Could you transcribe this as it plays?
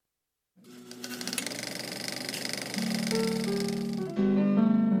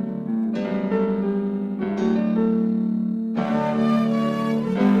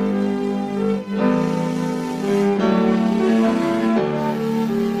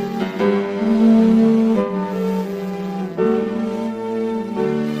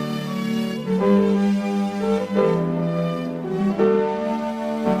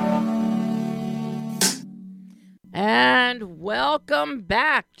Welcome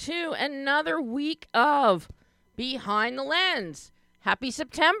back to another week of Behind the Lens. Happy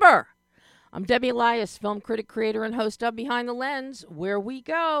September. I'm Debbie Elias, film critic, creator, and host of Behind the Lens, where we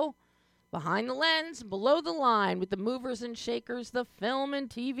go behind the lens, below the line, with the movers and shakers, the film and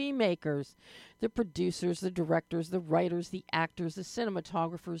TV makers, the producers, the directors, the writers, the actors, the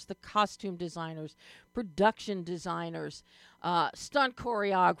cinematographers, the costume designers, production designers, stunt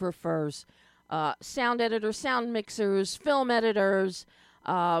choreographers, sound editors, sound mixers, film editors,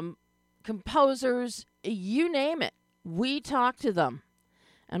 composers, you name it. We talk to them.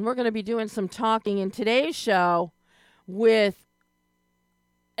 And we're going to be doing some talking in today's show with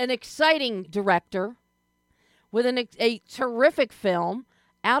an exciting director, with a terrific film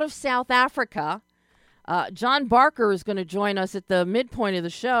out of South Africa. John Barker is going to join us at the midpoint of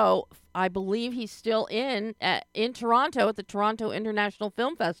the show. I believe he's still in Toronto at the Toronto International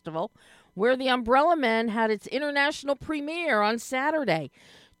Film Festival, where The Umbrella Men had its international premiere on Saturday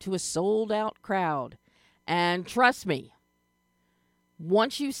to a sold-out crowd. And trust me,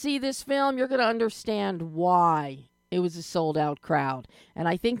 once you see this film, you're going to understand why it was a sold-out crowd. And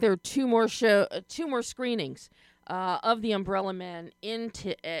I think there are two more screenings of The Umbrella Men in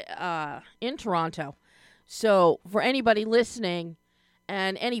Toronto. So for anybody listening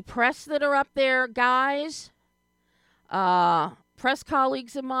and any press that are up there, guys, press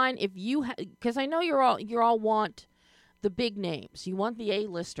colleagues of mine, if you because I know you all want the big names, you want the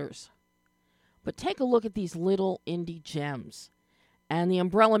A-listers, but take a look at these little indie gems, and The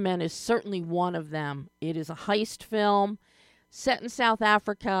Umbrella Men is certainly one of them. It is a heist film set in South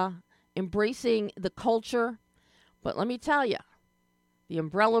Africa, embracing the culture, but let me tell you, The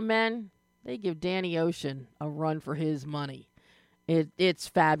Umbrella Men, they give Danny Ocean a run for his money. It's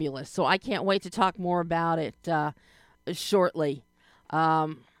fabulous, so I can't wait to talk more about it shortly.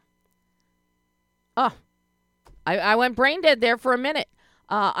 I went brain dead there for a minute.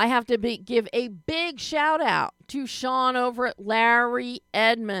 I have to give a big shout out to Sean over at Larry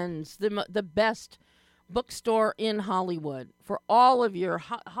Edmunds, the best bookstore in Hollywood, for all of your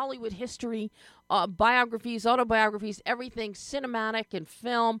Hollywood history, biographies, autobiographies, everything cinematic and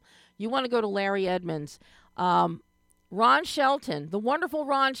film. You want to go to Larry Edmunds. Ron Shelton, the wonderful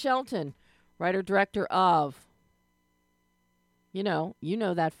Ron Shelton, writer director of, you know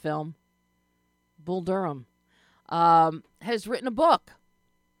that film, Bull Durham, has written a book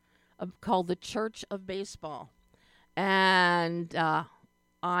called The Church of Baseball. And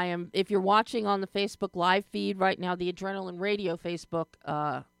if you're watching on the Facebook live feed right now, the Adrenaline Radio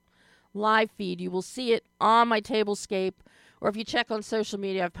Facebook live feed, you will see it on my tablescape. Or if you check on social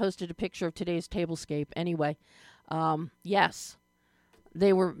media, I've posted a picture of today's tablescape. Anyway, yes.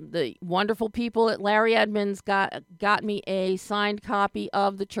 They were the wonderful people at Larry Edmunds got me a signed copy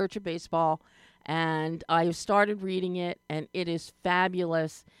of The Church of Baseball, and I started reading it, and it is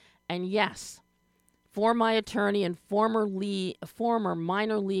fabulous. And yes, for my attorney and former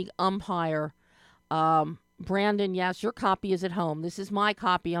minor league umpire, Brandon, yes, your copy is at home. This is my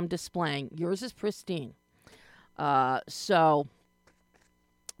copy I'm displaying. Yours is pristine. So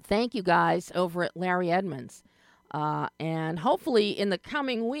thank you guys over at Larry Edmunds. And hopefully in the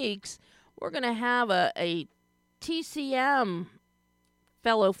coming weeks, we're going to have a TCM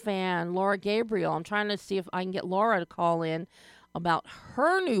fellow fan, Laura Gabriel. I'm trying to see if I can get Laura to call in about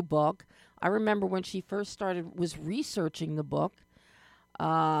her new book. I remember when she first was researching the book,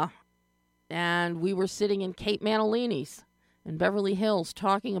 and we were sitting in Kate Manalini's in Beverly Hills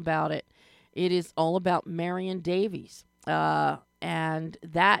talking about it. It is all about Marion Davies, and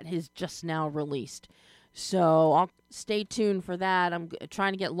that is just now released. So I'll stay tuned for that. I'm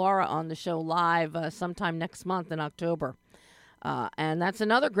trying to get Laura on the show live sometime next month in October. And that's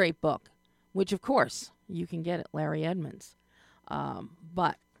another great book, which, of course, you can get at Larry Edmunds.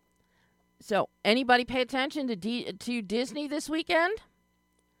 So anybody pay attention to Disney this weekend?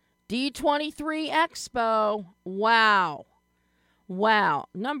 D23 Expo. Wow.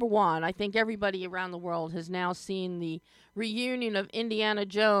 Number one, I think everybody around the world has now seen the reunion of Indiana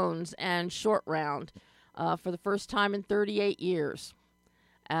Jones and Short Round for the first time in 38 years.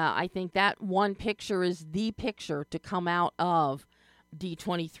 I think that one picture is the picture to come out of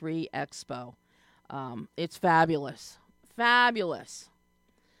D23 Expo. It's fabulous.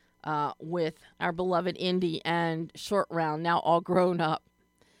 with our beloved Indy and Short Round, now all grown up.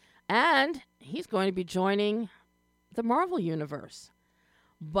 And he's going to be joining the Marvel Universe.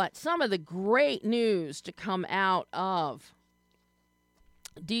 But some of the great news to come out of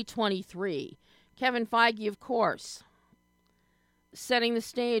D23, Kevin Feige, of course, setting the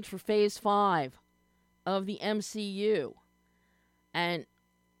stage for Phase 5 of the MCU. And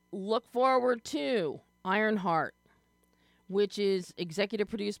look forward to Ironheart, which is executive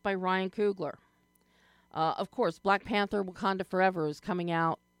produced by Ryan Coogler. Of course, Black Panther Wakanda Forever is coming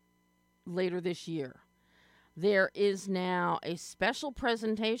out later this year. There is now a special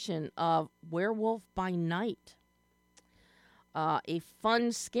presentation of Werewolf by Night. A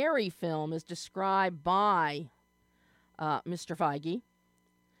fun, scary film is described by Mr. Feige.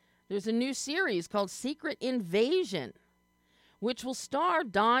 There's a new series called Secret Invasion, which will star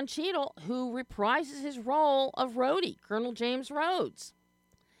Don Cheadle, who reprises his role of Rhodey, Colonel James Rhodes.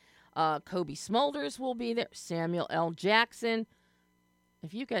 Kobe Smulders will be there. Samuel L. Jackson.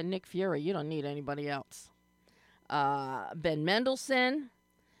 If you got Nick Fury, you don't need anybody else. Ben Mendelsohn,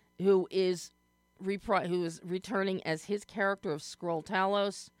 who is returning as his character of Skrull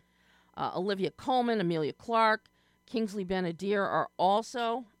Talos. Olivia Colman, Emilia Clarke, Kingsley Ben-Adir are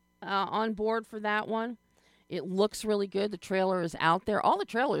also on board for that one. It looks really good. The trailer is out there. All the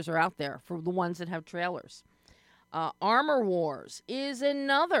trailers are out there for the ones that have trailers. Armor Wars is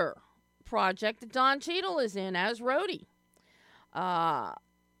another project that Don Cheadle is in as Rhodey.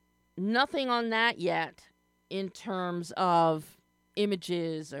 Nothing on that yet in terms of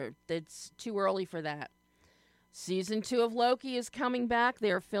images, or it's too early for that. Season 2 of Loki is coming back.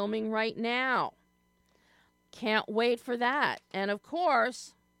 They're filming right now. Can't wait for that. And of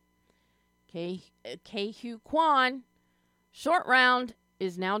course, Ke-Huy Quan, Short Round,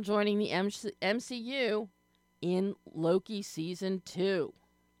 is now joining the MCU in Loki Season 2.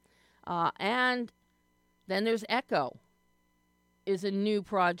 And then there's Echo, is a new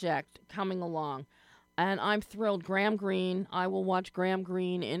project coming along. And I'm thrilled. Graham Greene, I will watch Graham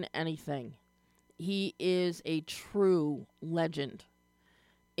Greene in anything. He is a true legend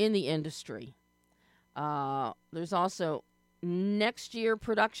in the industry. There's also next year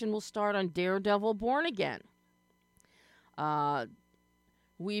production will start on Daredevil Born Again.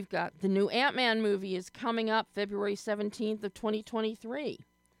 We've got the new Ant-Man movie is coming up February 17th of 2023.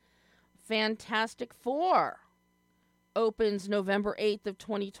 Fantastic Four opens November 8th of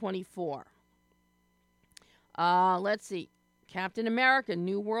 2024. Let's see. Captain America,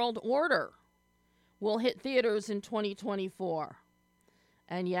 New World Order will hit theaters in 2024.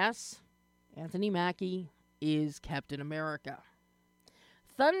 And yes, Anthony Mackie is Captain America.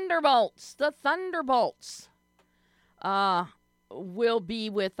 Thunderbolts, the Thunderbolts, will be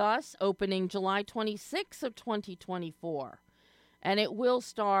with us opening July 26th of 2024. And it will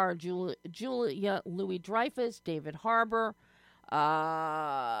star Julia Louis-Dreyfus, David Harbour,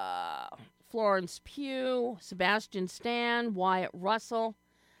 Florence Pugh, Sebastian Stan, Wyatt Russell.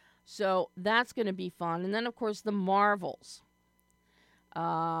 So that's going to be fun. And then, of course, the Marvels.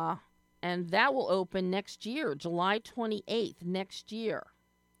 And that will open next year, July 28th next year.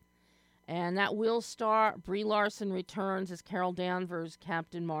 And that will star Brie Larson returns as Carol Danvers,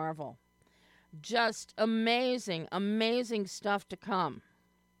 Captain Marvel. Just amazing, amazing stuff to come.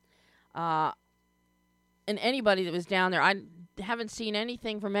 And anybody that was down there, I haven't seen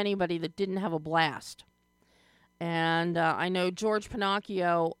anything from anybody that didn't have a blast. And I know George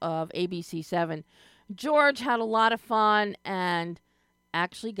Pinocchio of ABC7. George had a lot of fun and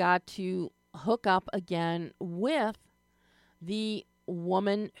actually got to hook up again with the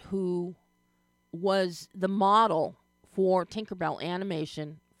woman who was the model for Tinkerbell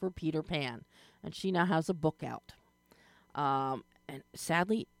animation for Peter Pan. And she now has a book out. And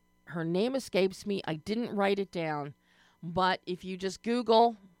sadly, her name escapes me. I didn't write it down. But if you just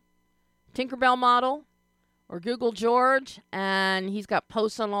Google Tinkerbell model or Google George, and he's got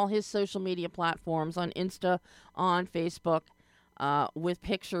posts on all his social media platforms, on Insta, on Facebook, with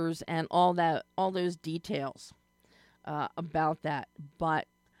pictures and all those details about that. But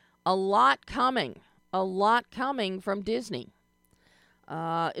a lot coming from Disney.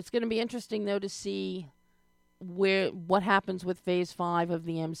 It's going to be interesting, though, to see what happens with Phase 5 of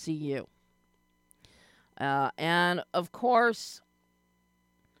the MCU. And, of course,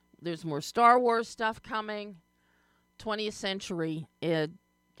 there's more Star Wars stuff coming. 20th Century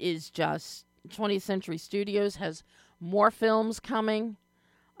 20th Century Studios has more films coming.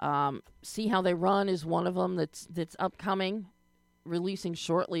 See How They Run is one of them that's upcoming, releasing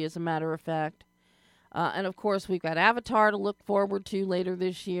shortly, as a matter of fact. And, of course, we've got Avatar to look forward to later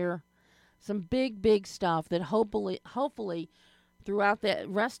this year. Some big, big stuff that hopefully throughout the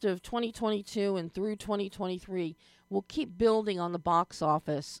rest of 2022 and through 2023 will keep building on the box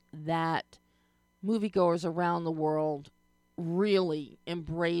office that moviegoers around the world really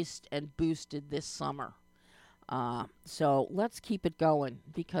embraced and boosted this summer. So let's keep it going,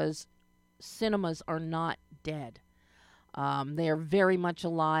 because cinemas are not dead. They are very much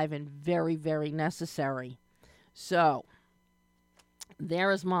alive and very, very necessary. So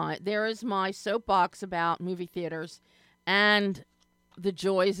there is my soapbox about movie theaters and the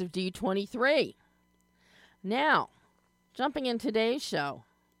joys of D23. Now, jumping in today's show,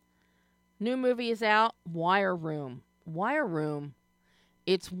 new movie is out, Wire Room. Wire Room,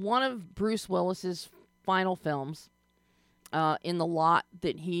 it's one of Bruce Willis's final films in the lot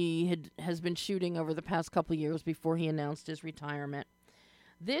that he has been shooting over the past couple of years before he announced his retirement.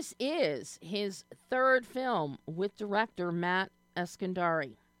 This is his third film with director Matt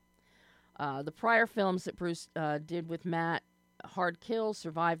Eskandari. The prior films that Bruce did with Matt, Hard Kill,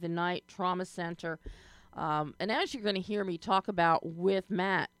 Survive the Night, Trauma Center, and as you're going to hear me talk about with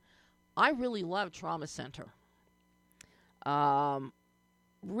Matt, I really love Trauma Center.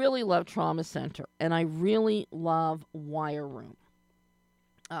 Really love Trauma Center, and I really love Wire Room.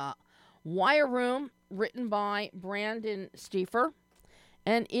 Wire Room, written by Brandon Steifer,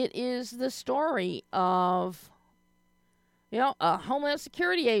 and it is the story of, Homeland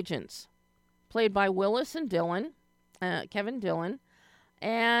Security agents, played by Willis and Dillon, Kevin Dillon,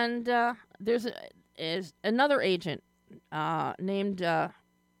 and there's another agent named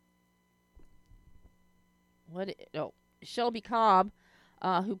Shelby Cobb,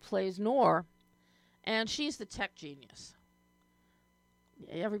 who plays Noor, and she's the tech genius.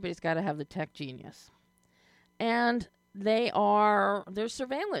 Everybody's got to have the tech genius. And there's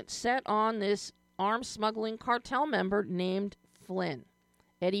surveillance set on this arms smuggling cartel member named Flynn,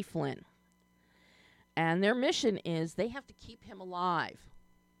 Eddie Flynn. And their mission is they have to keep him alive,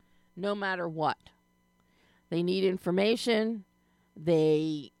 no matter what. They need information.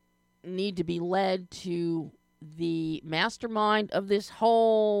 They need to be led to the mastermind of this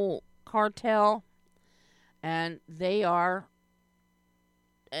whole cartel, and they've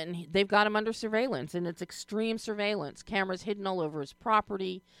got him under surveillance, and it's extreme surveillance. Cameras hidden all over his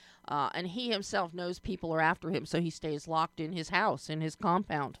property, and he himself knows people are after him, so he stays locked in his house, in his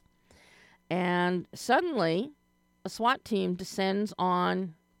compound. And suddenly, a SWAT team descends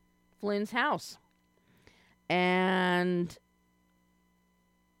on Flynn's house, and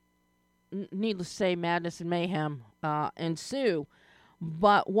needless to say, madness and mayhem ensue.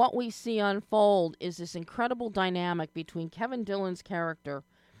 But what we see unfold is this incredible dynamic between Kevin Dillon's character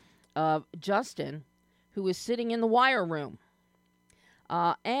of Justin, who is sitting in the wire room,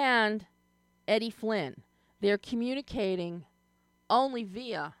 and Eddie Flynn. They're communicating only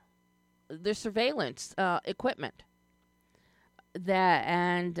via their surveillance equipment.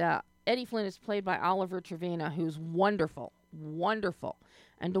 Eddie Flynn is played by Oliver Trevena, who's wonderful, wonderful.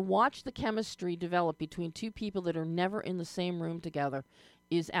 And to watch the chemistry develop between two people that are never in the same room together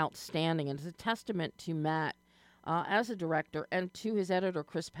is outstanding. And it's a testament to Matt as a director and to his editor,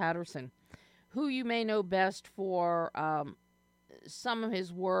 Chris Patterson, who you may know best for some of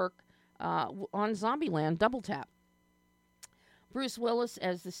his work on Zombieland, Double Tap. Bruce Willis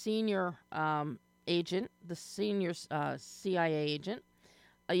as the senior agent, the senior CIA agent.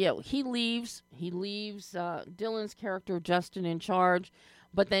 He leaves Dillon's character, Justin, in charge.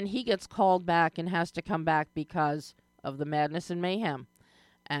 But then he gets called back and has to come back because of the madness and mayhem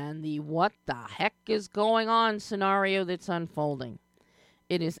and the what the heck is going on scenario that's unfolding.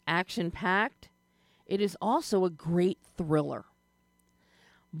 It is action-packed. It is also a great thriller.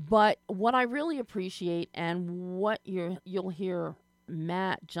 But what I really appreciate, and what you'll hear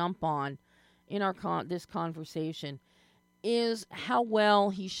Matt jump on in this conversation, is how well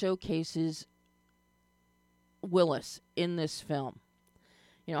he showcases Willis in this film.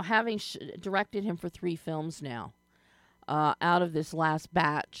 Having directed him for 3 films now, out of this last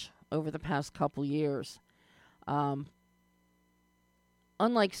batch over the past couple years,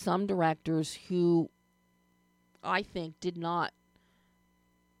 unlike some directors who I think did not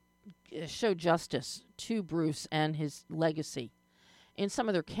show justice to Bruce and his legacy in some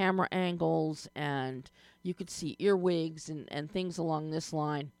of their camera angles, and you could see earwigs and things along this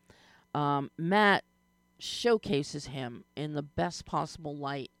line, Matt showcases him in the best possible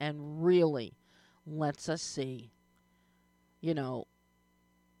light and really lets us see,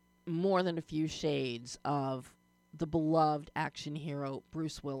 more than a few shades of the beloved action hero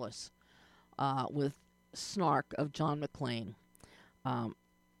Bruce Willis with snark of John McClane.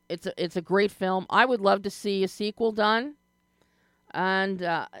 It's a great film. I would love to see a sequel done. and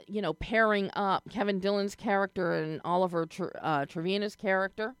pairing up Kevin Dillon's character and Oliver Trevina's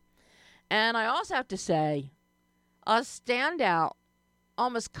character. And I also have to say, a standout,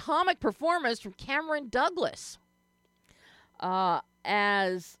 almost comic performance from Cameron Douglas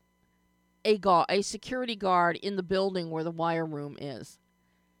as a security guard in the building where the wire room is.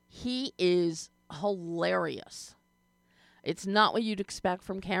 He is hilarious. It's not what you'd expect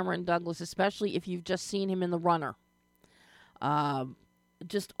from Cameron Douglas, especially if you've just seen him in The Runner.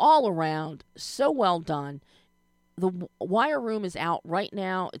 Just all around, so well done. The Wire Room is out right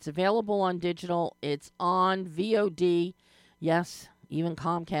now. It's available on digital. It's on VOD. Yes, even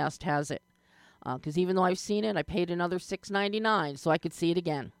Comcast has it. Because even though I've seen it, I paid another $6.99 so I could see it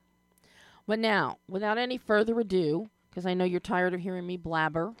again. But now, without any further ado, because I know you're tired of hearing me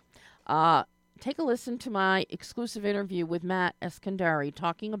blabber, take a listen to my exclusive interview with Matt Eskandari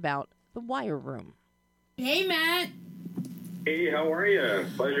talking about The Wire Room. Hey, Matt. Hey, how are you?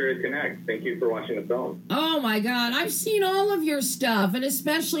 Pleasure to connect. Thank you for watching the film. Oh, my God. I've seen all of your stuff, and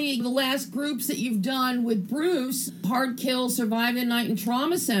especially the last groups that you've done with Bruce, Hard Kill, Survive the Night, and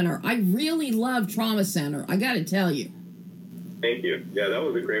Trauma Center. I really love Trauma Center, I got to tell you. Thank you. Yeah, that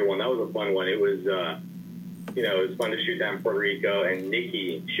was a great one. That was a fun one. It was, it was fun to shoot that in Puerto Rico, and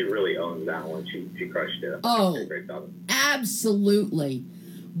Nikki, she really owns that one. She crushed it. Oh, great job. Absolutely.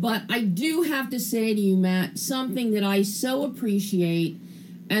 But I do have to say to you, Matt, something that I so appreciate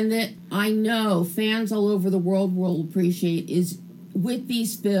and that I know fans all over the world will appreciate is with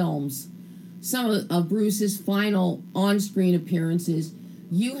these films, some of Bruce's final on-screen appearances,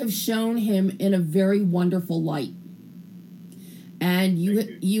 you have shown him in a very wonderful light. And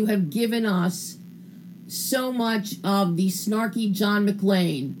you have given us so much of the snarky John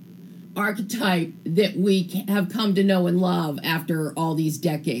McClane archetype that we have come to know and love after all these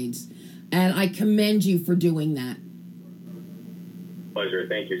decades. And I commend you for doing that. Pleasure.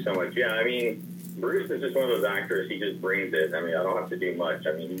 Thank you so much. Yeah, I mean, Bruce is just one of those actors. He just brings it. I mean, I don't have to do much.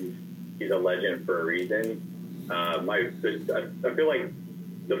 I mean, he's a legend for a reason. I feel like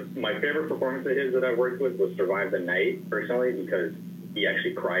my favorite performance of his that I worked with was Survive the Night, personally, because he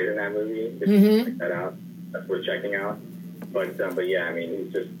actually cried in that movie. If you check that out, that's worth checking out. But yeah, I mean,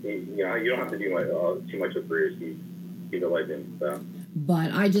 he's just, you don't have to do too much with Bruce. He's a legend, so.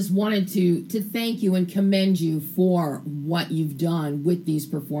 But I just wanted to thank you and commend you for what you've done with these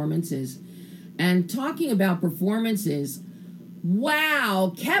performances. And talking about performances,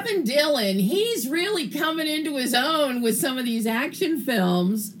 wow, Kevin Dillon, he's really coming into his own with some of these action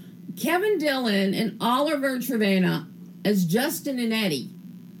films. Kevin Dillon and Oliver Trevina as Justin and Eddie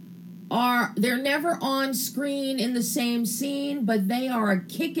they're never on screen in the same scene, but they are a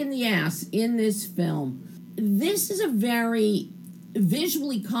kick in the ass in this film. This is a very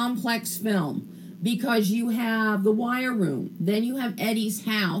visually complex film because you have the wire room, then you have Eddie's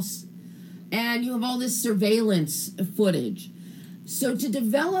house, and you have all this surveillance footage. So to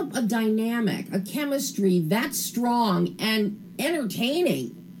develop a dynamic, a chemistry that strong and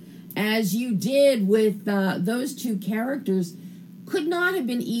entertaining as you did with those two characters could not have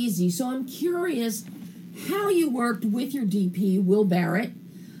been easy. So I'm curious how you worked with your DP, Will Barrett,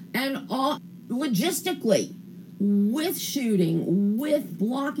 and logistically with shooting, with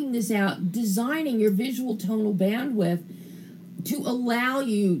blocking this out, designing your visual tonal bandwidth to allow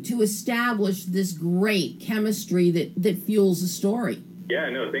you to establish this great chemistry that fuels the story. Yeah,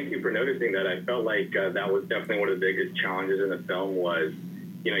 no, thank you for noticing that. I felt like that was definitely one of the biggest challenges in the film was,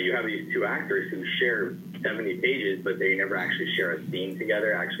 you have these two actors who share 70 pages, but they never actually share a scene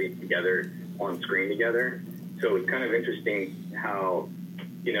together, together on screen together. So it's kind of interesting how,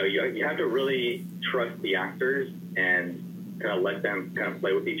 you have to really trust the actors and kind of let them kind of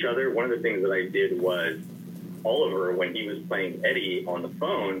play with each other. One of the things that I did was Oliver, when he was playing Eddie on the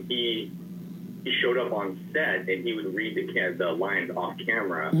phone, he showed up on set and he would read the lines off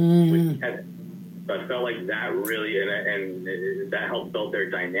camera with Kevin. So I felt like that really, and that helped build their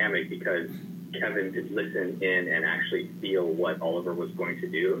dynamic because Kevin could listen in and actually feel what Oliver was going to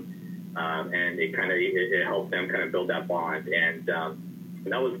do. And it helped them kind of build that bond. And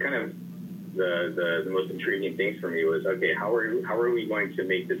that was kind of the most intriguing things for me was, okay, how are we going to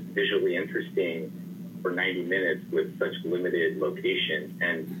make this visually interesting for 90 minutes with such limited location?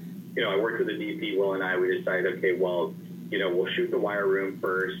 And, I worked with the DP, Will and I, we decided, okay, well, we'll shoot the wire room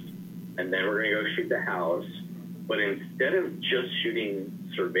first, and then we're going to go shoot the house. But instead of just shooting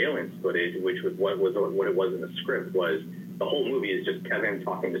surveillance footage, which was what it was in the script, was the whole movie is just Kevin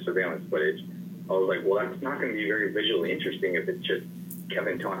talking to surveillance footage. I was like, well, that's not going to be very visually interesting if it's just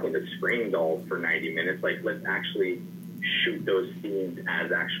Kevin talking to screen dolls for 90 minutes. Like, let's actually shoot those scenes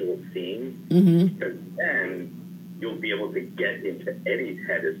as actual scenes. Because then you'll be able to get into Eddie's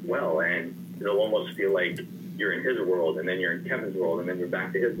head as well, and it'll almost feel like you're in his world, and then you're in Kevin's world, and then you're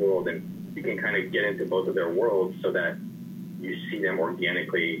back to his world, and you can kind of get into both of their worlds so that you see them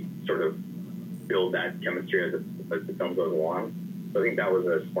organically sort of build that chemistry as the film goes along. So I think that was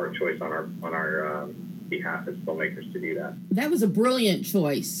a smart choice on our behalf as filmmakers to do that. That was a brilliant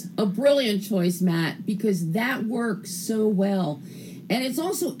choice, Matt, because that works so well. And it's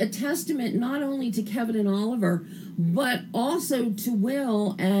also a testament not only to Kevin and Oliver, but also to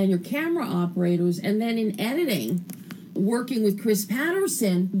Will and your camera operators, and then in editing, working with Chris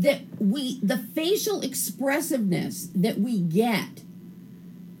Patterson, that the facial expressiveness that we get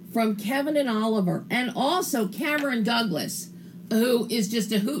from Kevin and Oliver, and also Cameron Douglas, who is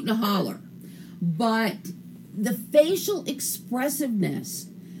just a hoot and a holler. But the facial expressiveness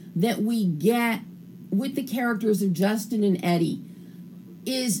that we get with the characters of Justin and Eddie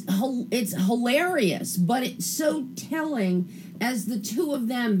it's hilarious, but it's so telling as the two of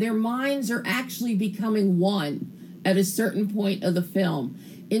them, their minds are actually becoming one at a certain point of the film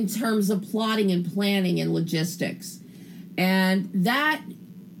in terms of plotting and planning and logistics. And that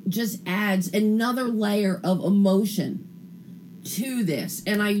just adds another layer of emotion to this.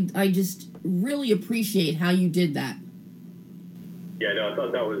 And I just really appreciate how you did that. Yeah, no, I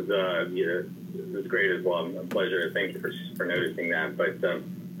thought that was it was great as well. A pleasure. Thank you for noticing that. But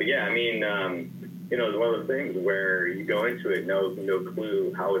yeah, I mean, it's one of those things where you go into it no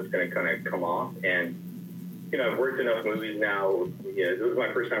clue how it's going to kind of come off. And I've worked enough movies now. This was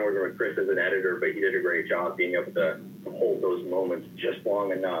my first time working with Chris as an editor, but he did a great job being able to hold those moments just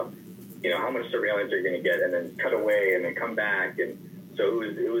long enough. How much surveillance are you going to get, and then cut away, and then come back, and so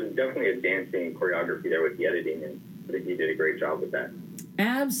it was definitely a dancing choreography there with the editing, and I think he did a great job with that.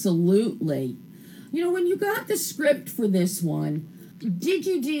 Absolutely. When you got the script for this one, did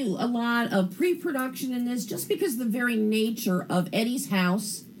you do a lot of pre-production in this, just because of the very nature of Eddie's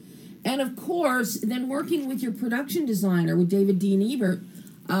house? And of course, then working with your production designer, with David Dean Ebert,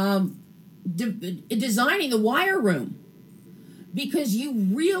 designing the wire room. Because you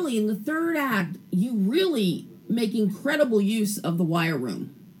really, in the third act, you really make incredible use of the wire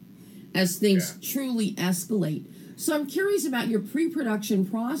room as things truly escalate. So I'm curious about your pre-production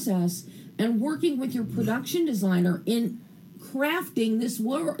process and working with your production designer in crafting this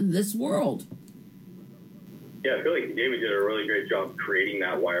world. Yeah, I feel like David did a really great job creating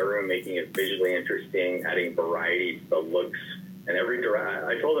that wire room, making it visually interesting, adding variety to the looks. And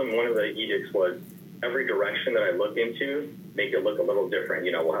I told him one of the edicts was, every direction that I look into, make it look a little different.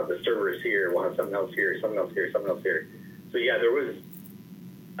 We'll have the servers here, we'll have something else here, something else here, something else here. So yeah,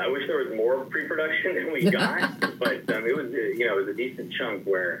 I wish there was more pre-production than we got, but it was a decent chunk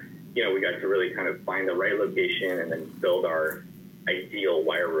where, we got to really kind of find the right location and then build our ideal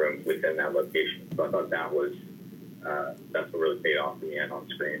wire room within that location. So I thought that's what really paid off in the end on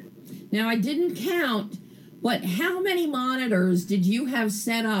screen. Now, I didn't count, but how many monitors did you have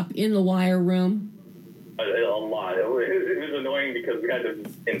set up in the wire room? A lot. It was annoying because we had to,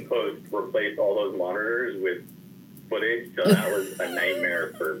 in post, replace all those monitors with footage, so that was a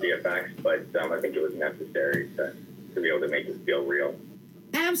nightmare for VFX, but I think it was necessary to be able to make it feel real.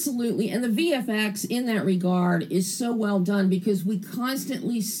 Absolutely, and the VFX in that regard is so well done because we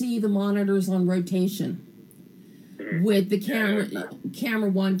constantly see the monitors on rotation with the camera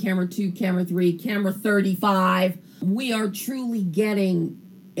 1, camera 2, camera 3, camera 35. We are truly getting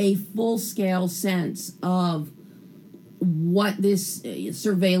a full-scale sense of what this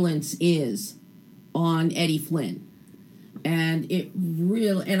surveillance is on Eddie Flynn. And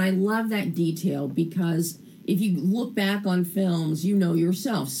I love that detail because if you look back on films,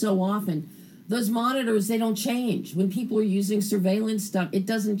 yourself, so often those monitors, they don't change. When people are using surveillance stuff, it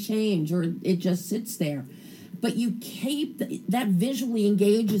doesn't change or it just sits there. But you keep that visually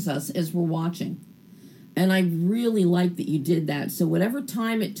engages us as we're watching. And I really like that you did that. So whatever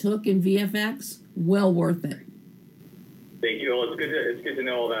time it took in VFX, well worth it. Thank you. Well, it's good to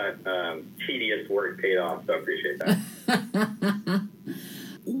know all that tedious work paid off, so I appreciate that.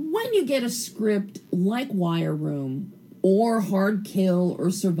 When you get a script like Wire Room or Hard Kill or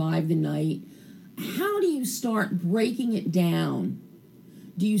Survive the Night, how do you start breaking it down?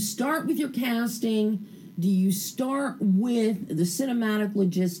 Do you start with your casting? Do you start with the cinematic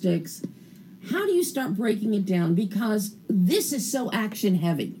logistics? How do you start breaking it down? Because this is so action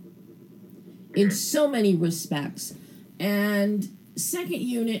heavy in so many respects. And second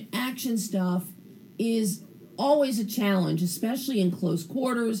unit action stuff is always a challenge, especially in close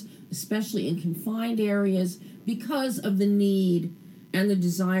quarters, especially in confined areas, because of the need and the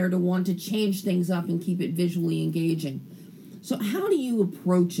desire to want to change things up and keep it visually engaging. So how do you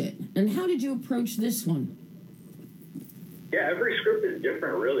approach it? And how did you approach this one? Yeah, every script is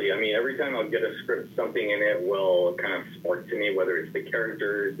different, really. I mean, every time I'll get a script, something in it will kind of spark to me, whether it's the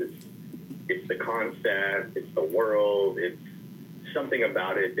characters, it's the concept, it's the world, it's something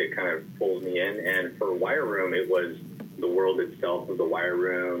about it that kind of pulls me in. And for Wire Room, it was the world itself of the Wire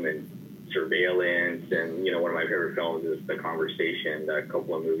Room and surveillance. And, you know, one of my favorite films is The Conversation, the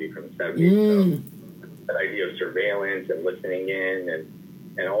Coppola movie from the 70s. So that idea of surveillance and listening in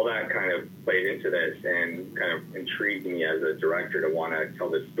and all that kind of played into this and kind of intrigued me as a director to want to tell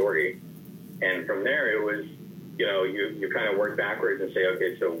this story. And from there, it was, you know, you kind of work backwards and say,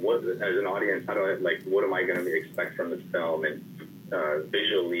 okay, so what, as an audience, what am I going to expect from this film and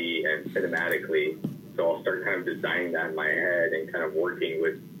visually and cinematically? So I'll start kind of designing that in my head and kind of working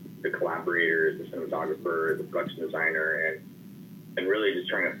with the collaborators, the cinematographer, the production designer, and really just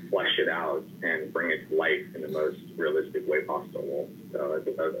trying to flesh it out and bring it to life in the most realistic way possible. So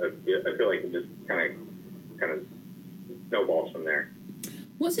I feel like it just kind of snowballs from there.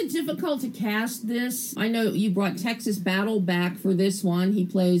 Was it difficult to cast this? I know you brought Texas Battle back for this one. He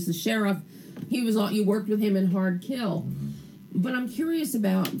plays the sheriff. You worked with him in Hard Kill. But I'm curious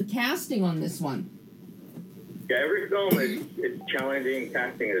about the casting on this one. Yeah, every film is challenging.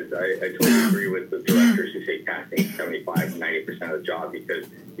 Casting is, I totally agree with the directors who say casting is 75 to 90% of the job, because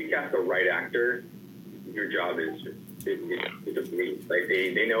if you cast the right actor, your job is a breeze. Like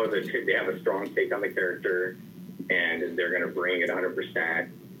they know that they have a strong take on the character and they're going to bring it 100%.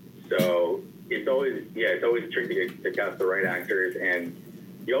 So it's always tricky to cast the right actors, and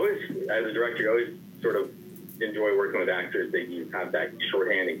you always, as a director, you always sort of enjoy working with actors that you have that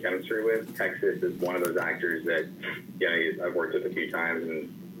shorthand and chemistry with. Texas is one of those actors that, you know, I've worked with a few times,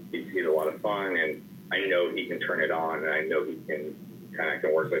 and he's a lot of fun, and I know he can turn it on, and I know he can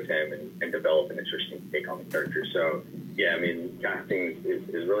work with him and develop an interesting take on the character. So yeah, I mean, casting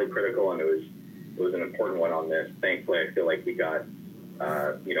is really critical, and it was an important one on this. Thankfully, I feel like we got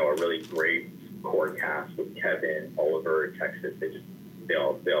you know, a really great core cast with Kevin, Oliver, Texas. They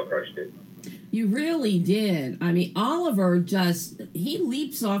all crushed it. You really did. I mean, Oliver he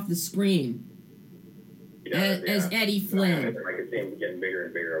leaps off the screen as Eddie Flynn. I could see him getting bigger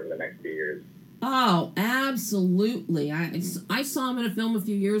and bigger over the next few years. Oh, absolutely. I saw him in a film a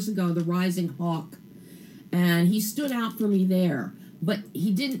few years ago, The Rising Hawk, and he stood out for me there. But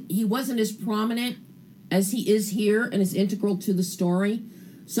he wasn't as prominent as he is here and is integral to the story.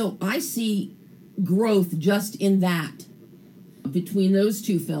 So I see growth just in that, between those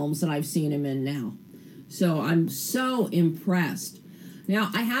two films that I've seen him in now. So I'm so impressed.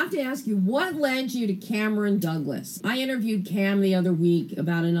 Now, I have to ask you, what led you to Cameron Douglas? I interviewed Cam the other week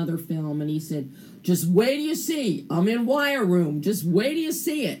about another film, and he said, just wait till you see. I'm in Wire Room. Just wait till you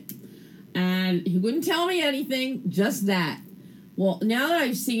see it. And he wouldn't tell me anything, just that. Well, now that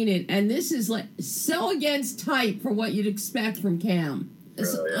I've seen it, and this is like so against type for what you'd expect from Cam.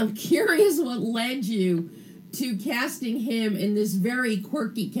 So I'm curious what led you to casting him in this very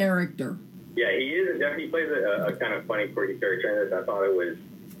quirky character. Yeah, he plays a kind of funny, quirky character in this. I thought it was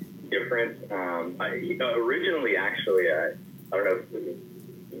different. Originally, actually, I don't know,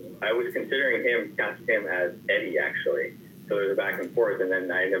 I was considering cast him as Eddie, actually. So there's a back and forth, and then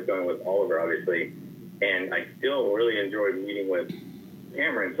I ended up going with Oliver, obviously. And I still really enjoyed meeting with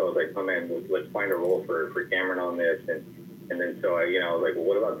Cameron, so I was like, oh man, let's find a role for Cameron on this. And then so I was like, well,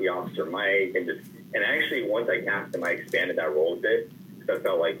 what about the Officer Mike? And actually, once I cast him, I expanded that role a bit, because I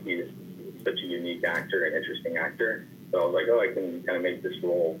felt like he's such a unique actor, an interesting actor. So I was like, oh, I can kind of make this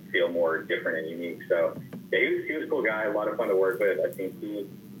role feel more different and unique. So yeah, he was a cool guy, a lot of fun to work with. I think he's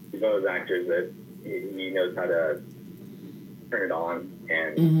one of those actors that he knows how to turn it on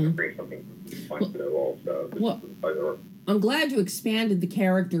and bring something fun to the role. So it was a pleasure. I'm glad you expanded the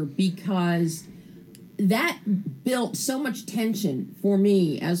character, because that built so much tension for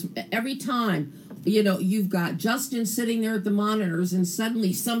me, as every time, you've got Justin sitting there at the monitors and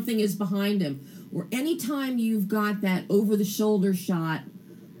suddenly something is behind him. Or anytime you've got that over-the-shoulder shot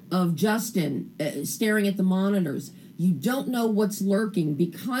of Justin staring at the monitors, you don't know what's lurking,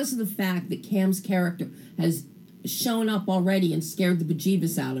 because of the fact that Cam's character has shown up already and scared the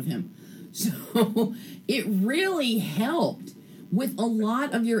bejeebus out of him. So it really helped with a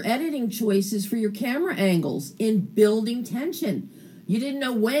lot of your editing choices for your camera angles in building tension. You didn't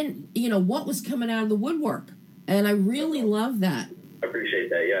know when, what was coming out of the woodwork. And I really love that. I appreciate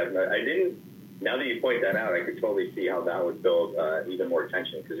that, yeah. I didn't, now that you point that out, I could totally see how that would build even more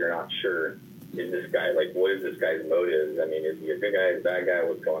tension, because you're not sure, is this guy, what is this guy's motives? I mean, is he a good guy, a bad guy,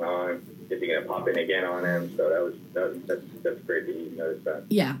 what's going on? Is he going to pop in again on him? So that's great that you noticed that.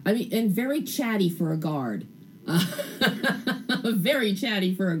 Yeah, I mean, and very chatty for a guard. Very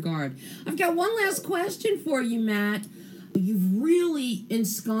chatty for a guard. I've got one last question for you, Matt. You've really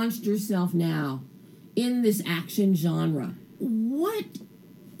ensconced yourself now in this action genre.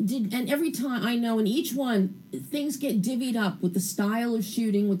 And every time, I know in each one, things get divvied up with the style of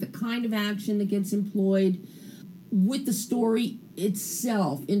shooting, with the kind of action that gets employed, with the story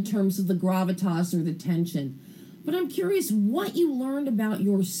itself in terms of the gravitas or the tension. But I'm curious what you learned about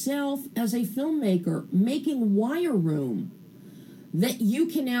yourself as a filmmaker making Wire Room that you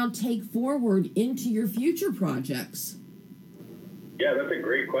can now take forward into your future projects. Yeah, that's a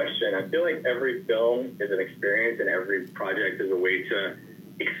great question. I feel like every film is an experience and every project is a way to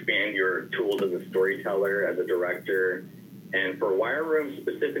expand your tools as a storyteller, as a director. And for Wire Room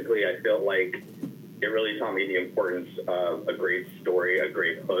specifically, I felt like it really taught me the importance of a great story, a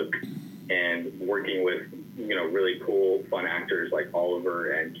great hook, and working with, really cool, fun actors like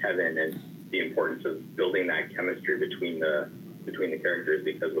Oliver and Kevin, and the importance of building that chemistry between the characters,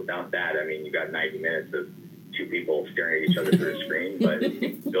 because without that, you got 90 minutes of two people staring at each other through a screen, but if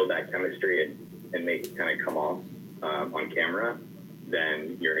you build that chemistry and make it kind of come off on camera,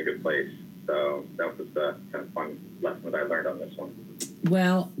 then you're in a good place. So that was the kind of fun lesson that I learned on this one.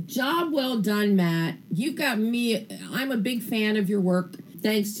 Well, job well done, Matt. You've got me. I'm a big fan of your work,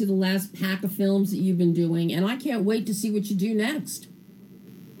 thanks to the last pack of films that you've been doing, and I can't wait to see what you do next.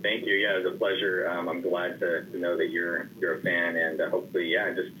 Thank you. Yeah, it was a pleasure. I'm glad to know that you're a fan, and hopefully,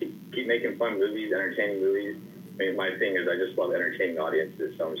 just keep making fun movies, entertaining movies. My thing is I just love entertaining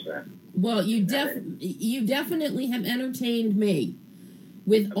audiences, so I'm just gonna... Well, you definitely have entertained me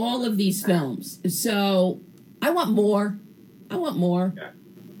with all of these films. So I want more. Yeah.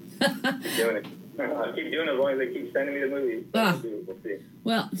 Keep doing it. I'll keep doing it as long as they keep sending me the movies. We'll see.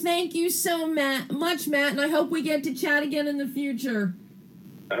 Well, thank you so much, Matt, and I hope we get to chat again in the future.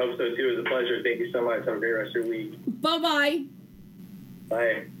 I hope so, too. It was a pleasure. Thank you so much. Have a great rest of your week. Bye-bye.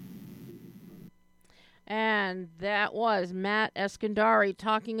 Bye. And that was Matt Eskandari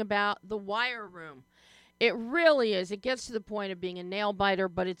talking about The Wire Room. It really is. It gets to the point of being a nail-biter,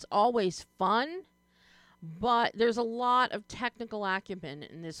 but it's always fun. But there's a lot of technical acumen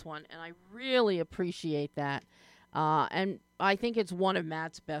in this one, and I really appreciate that. And I think it's one of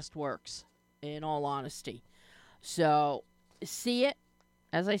Matt's best works, in all honesty. So, see it.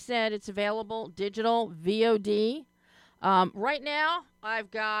 As I said, it's available digital, VOD. Right now, I've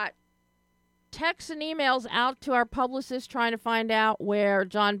got texts and emails out to our publicist trying to find out where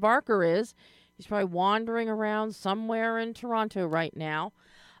John Barker is. He's probably wandering around somewhere in Toronto right now.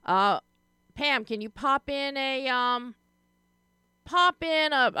 Pam, can you pop in a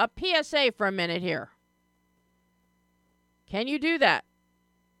PSA for a minute here? Can you do that?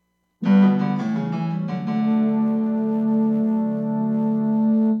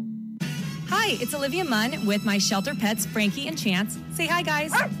 Hi, it's Olivia Munn with my shelter pets, Frankie and Chance. Say hi,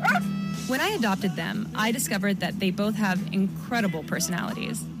 guys. When I adopted them, I discovered that they both have incredible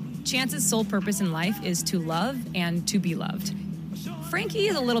personalities. Chance's sole purpose in life is to love and to be loved. Frankie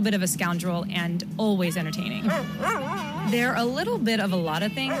is a little bit of a scoundrel and always entertaining. They're a little bit of a lot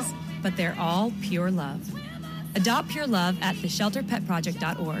of things, but they're all pure love. Adopt pure love at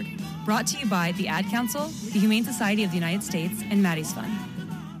theshelterpetproject.org. Brought to you by the Ad Council, the Humane Society of the United States, and Maddie's Fund.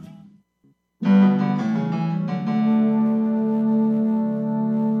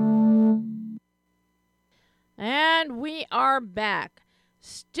 And we are back.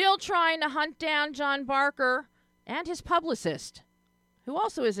 Still trying to hunt down John Barker and his publicist, who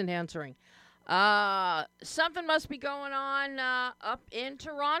also isn't answering. Something must be going on up in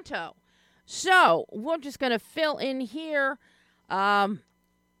Toronto. So we're just going to fill in here. I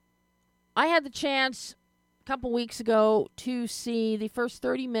had the chance a couple weeks ago to see the first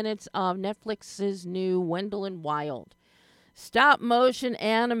 30 minutes of Netflix's new Wendell and Wild stop motion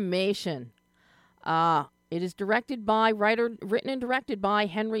animation. It is written and directed by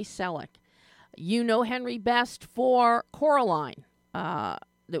Henry Selick. You know Henry best for Coraline, that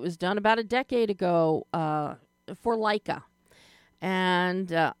was done about a decade ago for Laika.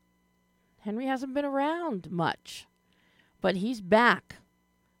 And Henry hasn't been around much, but he's back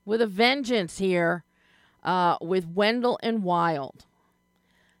with a vengeance here with Wendell and Wild.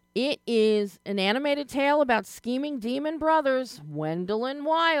 It is an animated tale about scheming demon brothers, Wendell and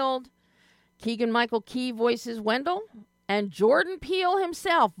Wild. Keegan-Michael Key voices Wendell, and Jordan Peele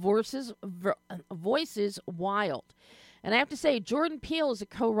himself voices Wild. And I have to say, Jordan Peele is a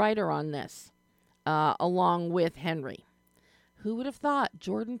co-writer on this, along with Henry. Who would have thought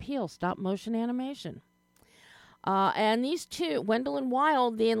Jordan Peele stop-motion animation? And these two, Wendell and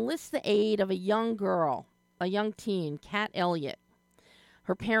Wild, they enlist the aid of a young girl, a young teen, Kat Elliott.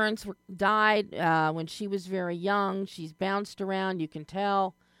 Her parents died when she was very young. She's bounced around, you can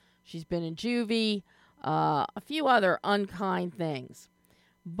tell. She's been in juvie. a few other unkind things.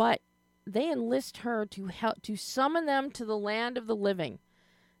 But they enlist her to help to summon them to the land of the living.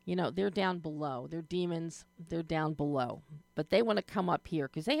 You know, they're down below. They're demons. They're down below. But they want to come up here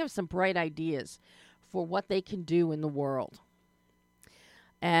because they have some bright ideas for what they can do in the world.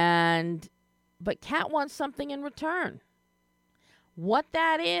 But Kat wants something in return. What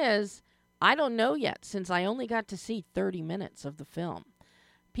that is, I don't know yet, since I only got to see 30 minutes of the film.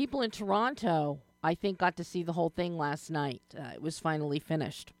 People in Toronto, I think, got to see the whole thing last night. It was finally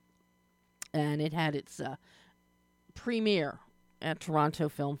finished. And it had its premiere at Toronto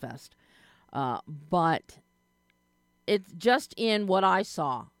Film Fest. But it's just in what I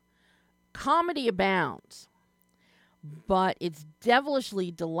saw. Comedy abounds, but it's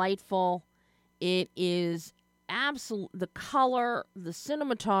devilishly delightful. It is the color, the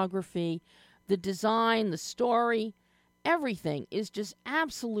cinematography, the design, the story, everything is just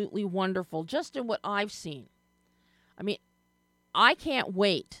absolutely wonderful, just in what I've seen. I mean, I can't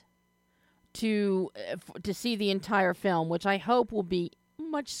wait to see the entire film, which I hope will be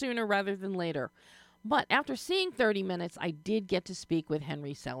much sooner rather than later. But after seeing 30 minutes, I did get to speak with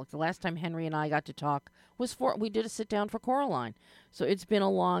Henry Selick. The last time Henry and I got to talk was we did a sit-down for Coraline. So it's been a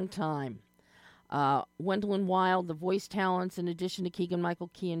long time. Gwendolyn Wild, the voice talents, in addition to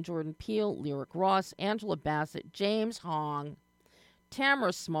Keegan-Michael Key and Jordan Peele, Lyric Ross, Angela Bassett, James Hong,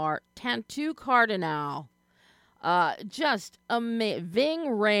 Tamara Smart, Tantu Cardinal, just amazing. Ving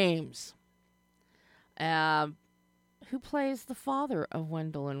Rhames, who plays the father of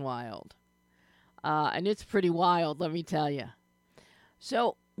Gwendolyn Wild. And it's pretty wild, let me tell you.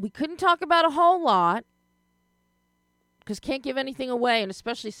 So we couldn't talk about a whole lot because can't give anything away, and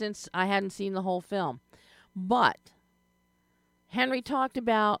especially since I hadn't seen the whole film. But Henry talked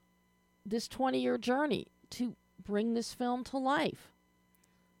about this 20-year journey to bring this film to life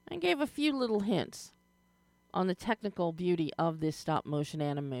and gave a few little hints on the technical beauty of this stop-motion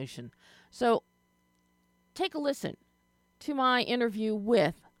animation. So take a listen to my interview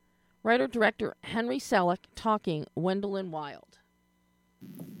with writer-director Henry Selick talking Gwendolyn Wild.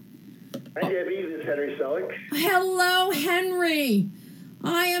 Hi, Debbie. This is Henry Selick. Hello, Henry.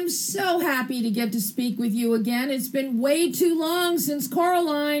 I am so happy to get to speak with you again. It's been way too long since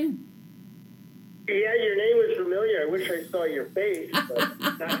Coraline. Yeah, your name was familiar. I wish I saw your face, but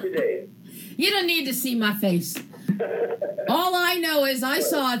not today. You don't need to see my face. All I know is I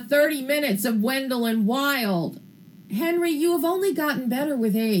saw 30 minutes of Gwendolyn Wild. Henry, you have only gotten better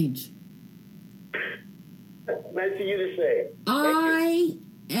with age. Nice of you to say. I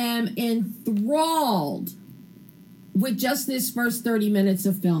am enthralled with just this first 30 minutes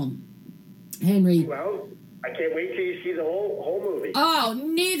of film. Henry. Well, I can't wait till you see the whole movie. Oh,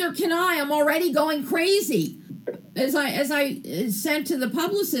 neither can I. I'm already going crazy. As I said to the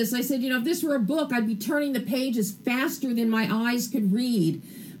publicist, I said, if this were a book, I'd be turning the pages faster than my eyes could read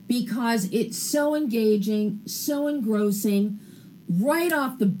because it's so engaging, so engrossing. Right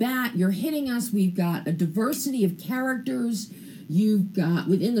off the bat, you're hitting us. We've got a diversity of characters. You've got,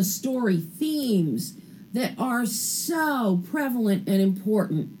 within the story, themes that are so prevalent and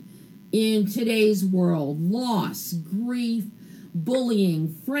important in today's world. Loss, grief,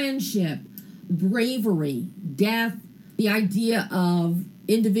 bullying, friendship, bravery, death, the idea of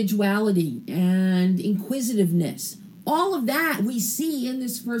individuality and inquisitiveness. All of that we see in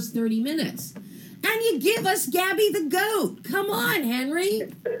this first 30 minutes. And you give us Gabby the goat. Come on,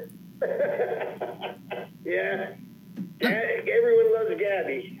 Henry. Yeah. Everyone loves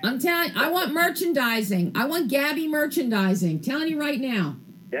Gabby. I'm telling you, I want merchandising. I want Gabby merchandising. Telling you right now.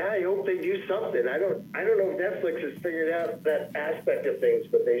 Yeah, I hope they do something. I don't know if Netflix has figured out that aspect of things,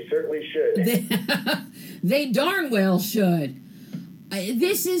 but they certainly should. They darn well should.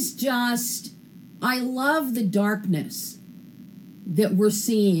 This is just, I love the darkness that we're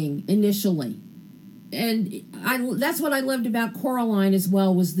seeing initially. And that's what I loved about Coraline as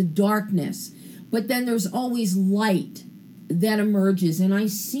well, was the darkness. But then there's always light that emerges. And I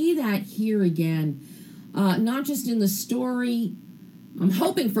see that here again, not just in the story. I'm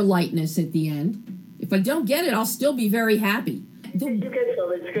hoping for lightness at the end. If I don't get it, I'll still be very happy. You get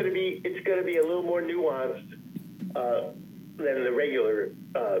some. It's going to be a little more nuanced than the regular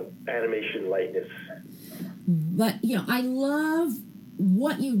animation lightness. But I love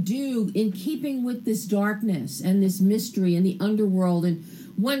what you do in keeping with this darkness and this mystery and the underworld and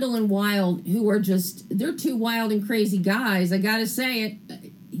Gwendolyn Wild, who are they're two wild and crazy guys. I gotta say it.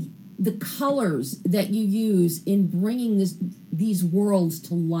 The colors that you use in bringing these worlds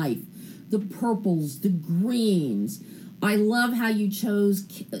to life, the purples, the greens. I love how you chose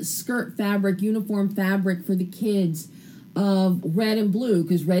skirt fabric, uniform fabric for the kids of red and blue,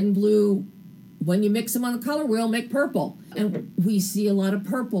 because red and blue when you mix them on the color wheel, make purple. And we see a lot of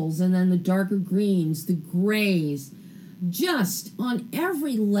purples, and then the darker greens, the grays, just on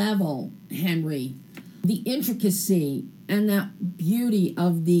every level, Henry. The intricacy and that beauty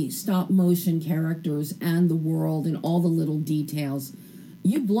of the stop motion characters and the world and all the little details.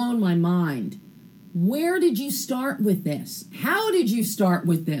 You've blown my mind. Where did you start with this? How did you start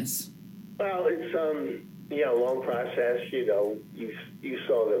with this? Well, it's a long process. You know, you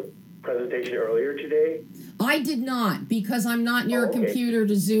saw the presentation earlier today. I did not, because I'm not near a computer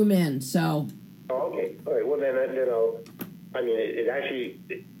to zoom in. So. Oh, okay. All right. Well, then it actually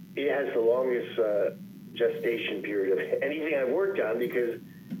has the longest gestation period of anything I've worked on, because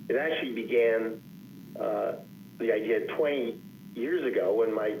it actually began the idea 20 years ago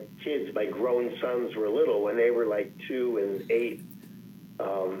when my kids, my grown sons, were little, when they were like 2 and 8.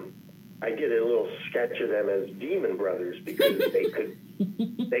 I did a little sketch of them as demon brothers, because they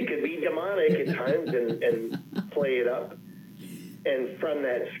could be demonic at times and play it up. And from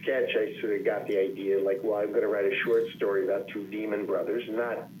that sketch, I sort of got the idea, like, well, I'm going to write a short story about 2 demon brothers,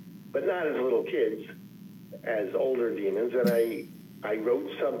 but not as little kids, as older demons. And I wrote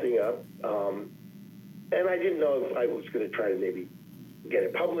something up, and I didn't know if I was going to try to maybe get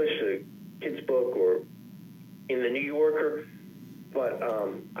it published, a kid's book, or in the New Yorker. But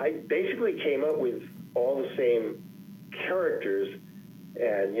I basically came up with all the same characters,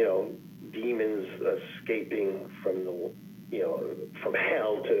 and, demons escaping from from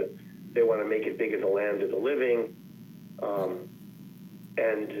hell to, they want to make it big in the land of the living.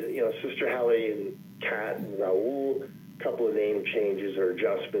 Sister Hallie and Kat and Raoul, a couple of name changes or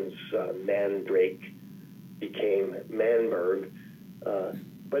adjustments. Mandrake became Manberg.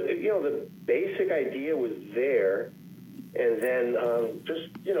 But the basic idea was there, and then just,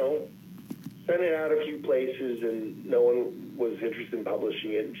 sent it out a few places, and no one was interested in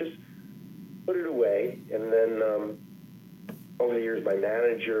publishing it. Just put it away. And then over the years, my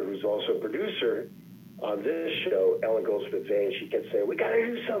manager, who's also a producer on this show, Ellen Goldsmith-Vane, she kept saying, we got to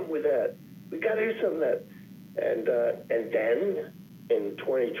do something with that. We got to do something with that. And then in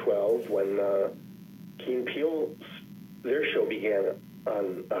 2012, when Key and Peele, their show began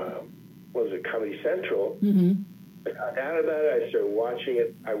on, Comedy Central, I found out about it. I started watching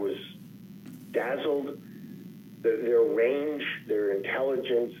it. I was dazzled. Their range, their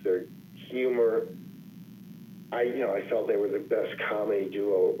intelligence, their humor. I felt they were the best comedy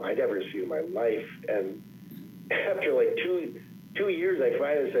duo I'd ever seen in my life. And after like two years, I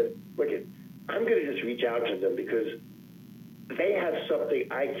finally said, look, I'm going to just reach out to them, because they have something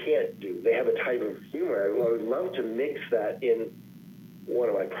I can't do. They have a type of humor. I would love to mix that in one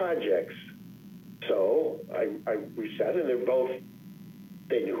of my projects. So I reached out, and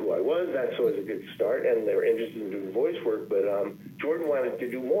they knew who I was. That's always a good start, and they were interested in doing voice work. But Jordan wanted to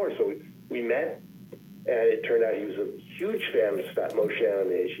do more, so we met, and it turned out he was a huge fan of stop motion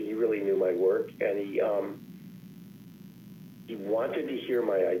animation. He really knew my work, and he wanted to hear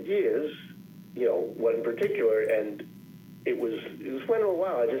my ideas, what in particular, and it was once in a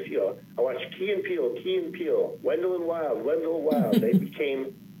while. I just, I watched Key and Peele, Wendell and Wild. They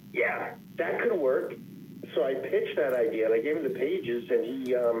became, that could work. So I pitched that idea, and I gave him the pages, and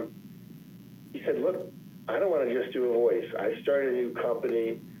he said, look, I don't want to just do a voice. I started a new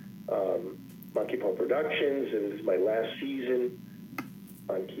company, Monkey Paw Productions, and this is my last season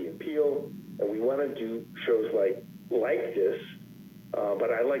on Key and Peele, and we want to do shows like this,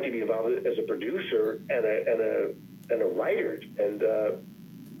 but I'd like to be involved as a producer and a writer, and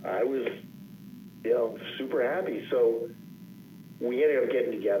I was, super happy. So we ended up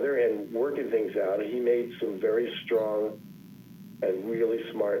getting together and working things out, and he made some very strong and really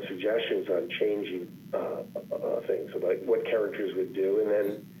smart suggestions on changing things, about what characters would do, and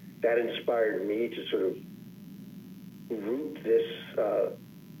then that inspired me to sort of root this,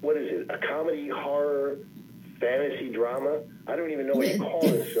 what is it, a comedy, horror, fantasy drama? I don't even know what you call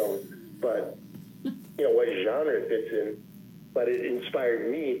this film, but, what genre it fits in. But it inspired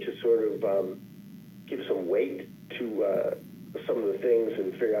me to sort of give some weight to some of the things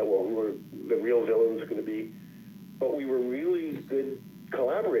and figure out, well, who are the real villains going to be. But we were really good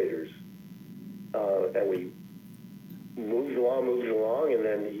collaborators, and we moved along, and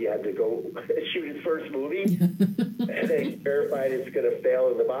then he had to go shoot his first movie, and they verified it's going to fail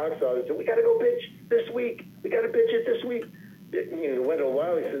in the box office. So we got to go pitch this week. We got to pitch it this week. It went a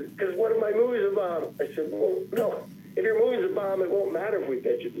while. He said, because one of my movies is a bomb. I said, well, no. If your movie's a bomb, it won't matter if we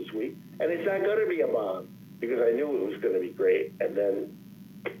pitch it this week, and it's not going to be a bomb, because I knew it was going to be great. And then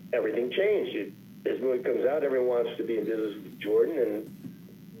everything changed. This movie comes out, everyone wants to be in business with Jordan, and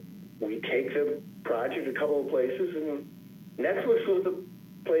we take the project a couple of places, and Netflix was the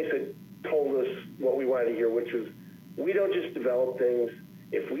place that told us what we wanted to hear, which was, we don't just develop things.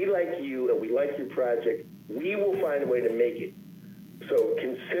 If we like you and we like your project, we will find a way to make it. So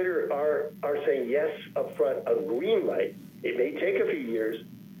consider our saying yes up front a green light. It may take a few years,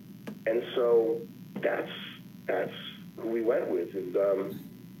 and so that's who we went with. And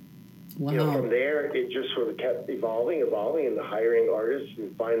Wow. from there, it just sort of kept evolving, and hiring artists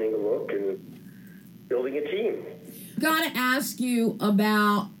and finding a look and building a team. Got to ask you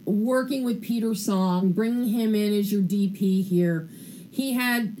about working with Peter Song, bringing him in as your DP here.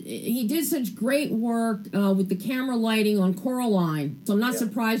 He did such great work with the camera lighting on Coraline, so I'm not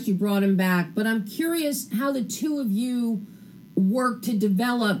surprised you brought him back. But I'm curious how the two of you worked to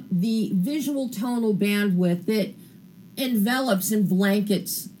develop the visual tonal bandwidth that envelops and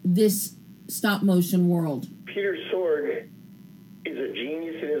blankets this stop-motion world. Peter Sorg is a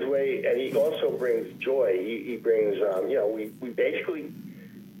genius in his way, and he also brings joy. He brings, we basically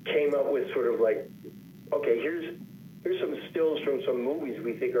came up with sort of like, okay, here's some stills from some movies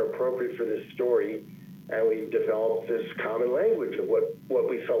we think are appropriate for this story, and we developed this common language of what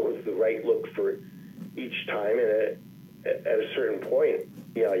we felt was the right look for each time. And at a certain point,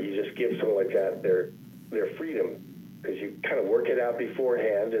 you just give someone like that their freedom, because you kind of work it out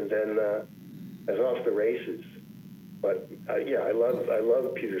beforehand, and then it's off the races. But I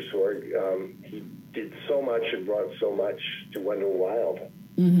love Peter Sorg. He did so much and brought so much to Wendell Wild.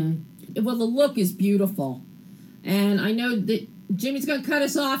 Mm-hmm. Well, the look is beautiful, and I know that Jimmy's going to cut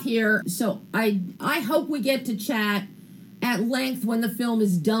us off here. So I hope we get to chat at length when the film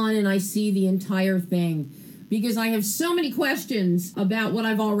is done and I see the entire thing, because I have so many questions about what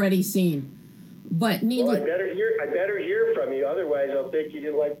I've already seen. But Well, I better hear from you. Otherwise, I'll think you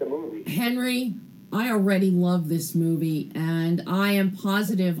didn't like the movie. Henry, I already love this movie, and I am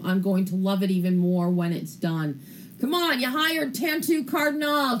positive I'm going to love it even more when it's done. Come on, you hired Tantu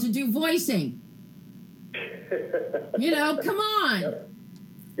Cardinal to do voicing. Come on.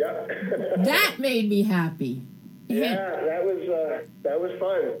 Yeah. That made me happy. Yeah, that was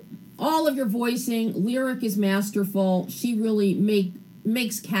fun. All of your voicing, lyric is masterful. She really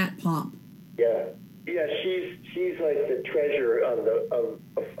makes Cat pop. Yeah, she's like the treasure of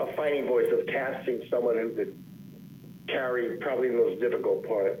finding voice, of casting someone who could carry probably the most difficult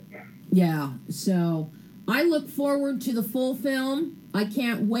part. Yeah, so I look forward to the full film. I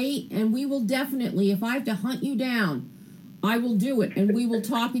can't wait, and we will definitely, if I have to hunt you down, I will do it, and we will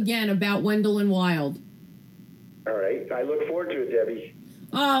talk again about Wendell and Wild. All right, I look forward to it, Debbie.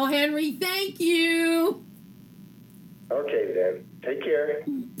 Oh, Henry, thank you. Okay, then. Take care.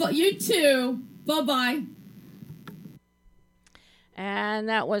 But you too. Bye-bye. And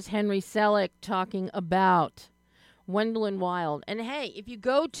that was Henry Selick talking about Wendell and Wild. And hey, if you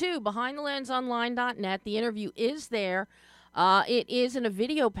go to BehindTheLensOnline.net, the interview is there. It is in a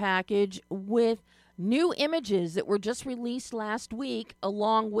video package with new images that were just released last week,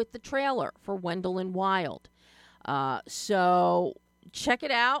 along with the trailer for Wendell and Wild. So check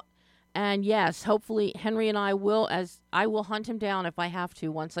it out. And yes, hopefully Henry and I will hunt him down if I have to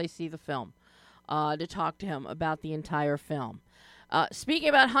once I see the film, to talk to him about the entire film. Speaking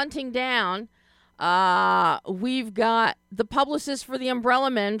about hunting down, we've got the publicist for The Umbrella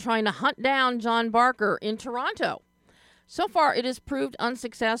Men trying to hunt down John Barker in Toronto. So far, it has proved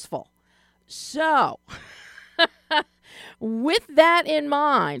unsuccessful. So, with that in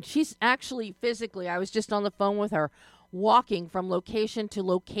mind, she's actually physically, I was just on the phone with her, walking from location to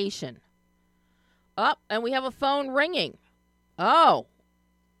location. And we have a phone ringing. Oh,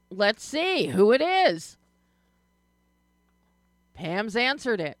 let's see who it is. Pam's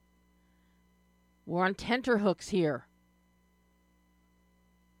answered it. We're on tenterhooks here.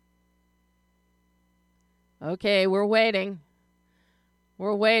 Okay, we're waiting.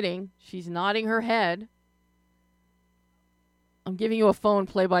 We're waiting. She's nodding her head. I'm giving you a phone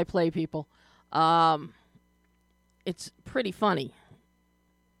play-by-play, people. It's pretty funny.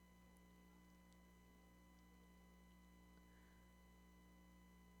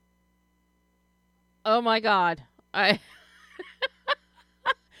 Oh my God.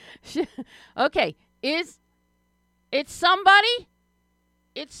 Okay, it's somebody?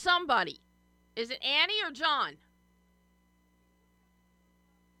 It's somebody. Is it Annie or John?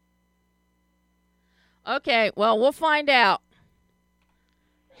 Okay, well, we'll find out.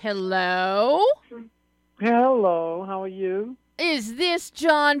 Hello? Hello, how are you? Is this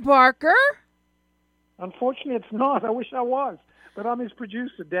John Barker? Unfortunately, it's not. I wish I was. But I'm his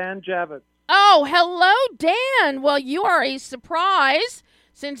producer, Dan Javits. Oh, hello, Dan. Well, you are a surprise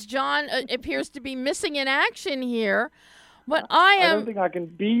since John appears to be missing in action here. But I don't think I can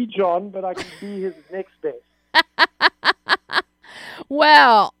be John, but I can be his next best.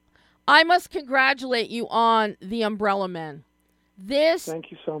 Well, I must congratulate you on The Umbrella Men. This Thank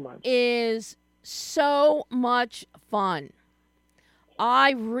you so much. is so much fun.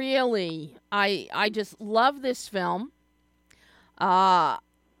 I just love this film. Thank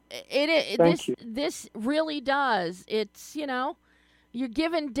you. This really does. It's, you're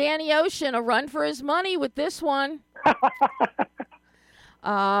giving Danny Ocean a run for his money with this one.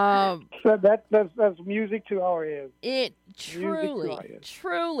 So that's music to our ears. It Music to our ears.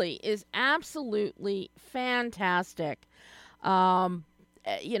 truly is absolutely fantastic.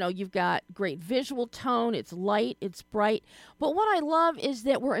 You've got great visual tone. It's light, it's bright. But what I love is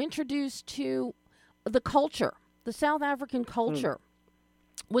that we're introduced to the culture, the South African culture,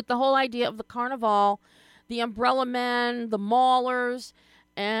 with the whole idea of the carnival, the umbrella men, the maulers.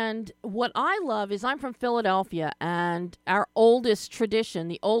 And what I love is I'm from Philadelphia, and our oldest tradition,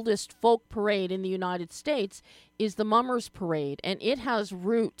 the oldest folk parade in the United States, is the Mummers Parade. And it has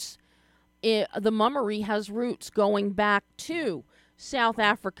roots. The mummery has roots going back to South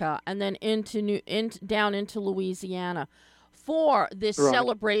Africa and then down into Louisiana for this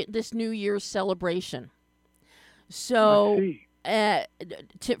this New Year's celebration. So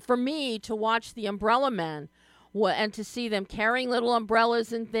for me to watch the Umbrella Men and to see them carrying little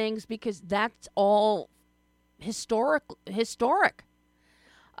umbrellas and things, because that's all historic.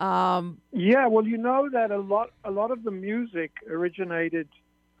 Yeah, well, you know that a lot of the music originated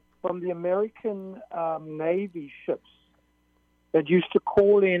from the American Navy ships that used to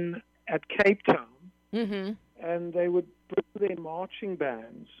call in at Cape Town, and they would bring their marching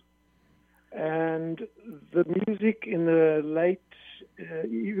bands. And the music in the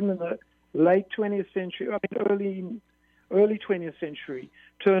even in the late 20th century, early 20th century,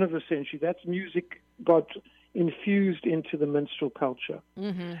 turn of the century, that's music got infused into the minstrel culture.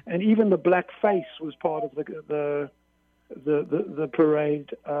 And even the blackface was part of the parade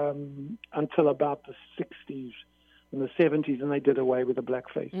until about the 60s and the 70s, and they did away with the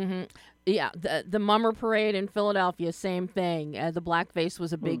blackface. Yeah, the Mummer Parade in Philadelphia, same thing. The blackface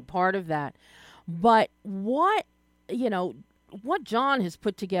was a big part of that. But what John has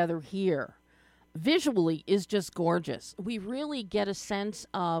put together here visually is just gorgeous. We really get a sense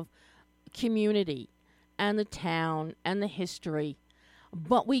of community and the town and the history,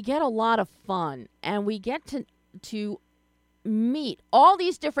 but we get a lot of fun, and we get to meet all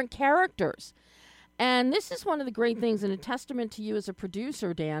these different characters. And this is one of the great things, and a testament to you as a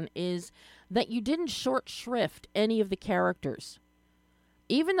producer, Dan, is that you didn't short shrift any of the characters.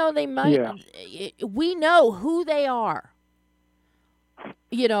 Even though they might, we know who they are.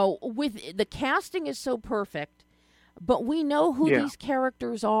 With the casting is so perfect, but we know who these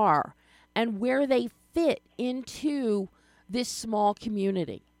characters are and where they fit into this small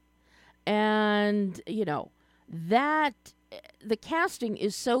community. And, that the casting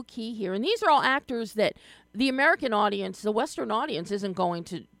is so key here. And these are all actors that the American audience, the Western audience, isn't going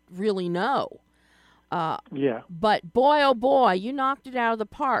to really know. But boy, oh boy, you knocked it out of the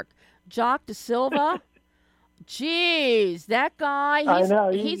park. Jacques Da Silva, jeez, that guy. I know.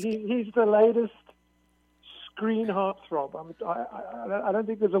 He's the latest screen heartthrob. I don't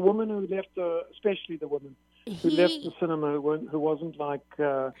think there's a woman who left, especially the woman, who left the cinema who wasn't like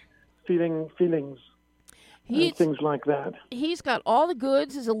feeling feelings. Things like that. He's got all the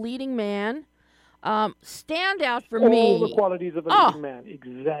goods as a leading man. Standout for me. All the qualities of a leading man.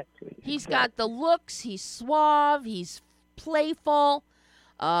 Exactly. He's got the looks. He's suave. He's playful.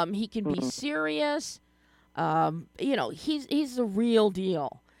 He can be serious. He's the real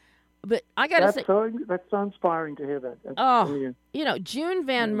deal. But I gotta say, that's so inspiring to hear that. June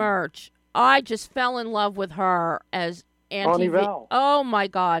Van Merch. I just fell in love with her as Auntie Val. Oh my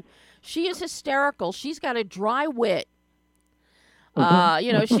God. She is hysterical. She's got a dry wit.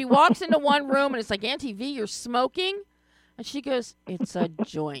 She walks into one room and it's like, Auntie V, you're smoking? And she goes, it's a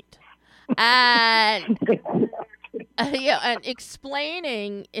joint. And, and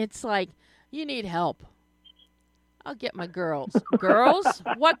explaining, it's like, you need help. I'll get my girls. Girls?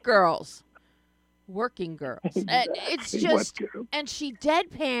 What girls? Working girls. And it's just, and she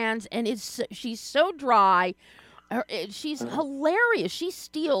deadpans, and she's so dry. She's hilarious. She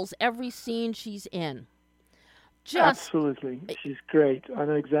steals every scene she's in. Absolutely. She's great. I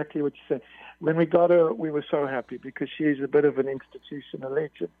know exactly what you said. When we got her, we were so happy because she's a bit of an institution, a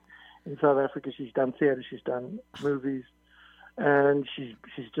legend in South Africa. She's done theater, she's done movies, and she's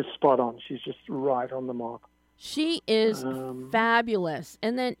just spot on. She's just right on the mark. She is fabulous.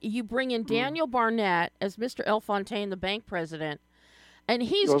 And then you bring in Daniel Barnett as Mr. L. Fontaine, the bank president, and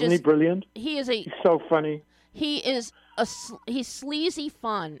Wasn't he brilliant? He's so funny. He's sleazy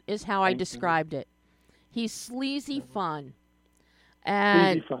fun is how I described it. He's sleazy fun.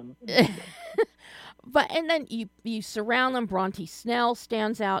 And Really fun. and then you surround them. Bronte Snell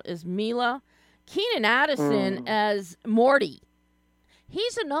stands out as Mila. Keenan Addison as Morty.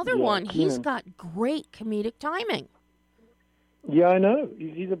 He's another one. He's Keenan. got great comedic timing. Yeah, I know.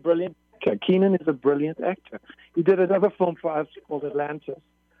 He's a brilliant actor. Keenan is a brilliant actor. He did another film for us called Atlantis,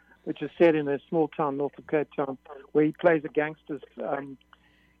 which is set in a small town north of Cape Town, where he plays a gangster's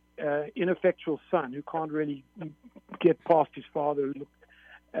ineffectual son who can't really get past his father.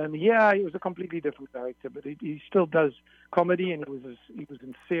 And yeah, he was a completely different character, but he still does comedy, and he was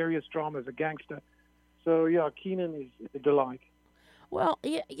in serious drama as a gangster. So yeah, Keenan is a delight. Well,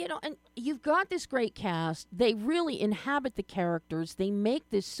 and you've got this great cast. They really inhabit the characters. They make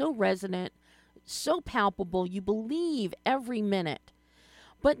this so resonant, so palpable. You believe every minute.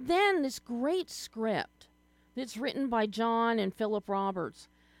 But then this great script that's written by John and Philip Roberts,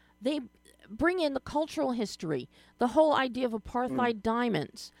 they bring in the cultural history, the whole idea of apartheid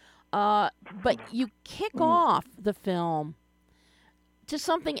diamonds. But you kick off the film to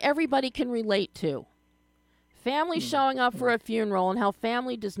something everybody can relate to. Family showing up for a funeral and how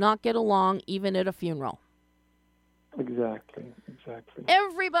family does not get along even at a funeral. Exactly.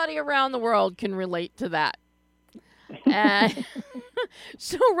 Everybody around the world can relate to that.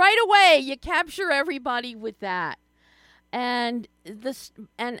 So right away, you capture everybody with that. And as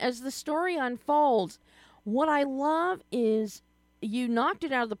the story unfolds, what I love is you knocked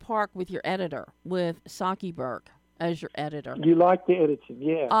it out of the park with your editor, with Saki Berg as your editor. You like the editing,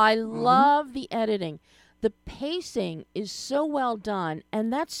 yeah. I love the editing. The pacing is so well done,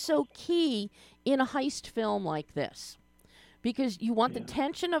 and that's so key in a heist film like this. Because you want the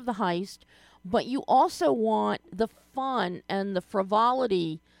tension of the heist, but you also want the fun and the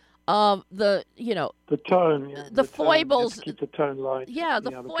frivolity of the tone, the foibles. Keep the tone light.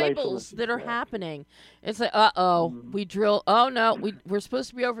 The foibles that are happening. It's like, we drilled. Oh no, we're supposed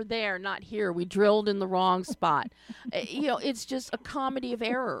to be over there, not here. We drilled in the wrong spot. It's just a comedy of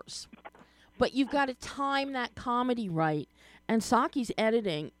errors. But you've got to time that comedy right, and Saki's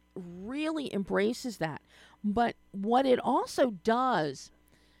editing really embraces that. But what it also does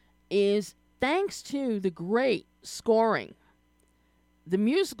is, thanks to the great scoring, the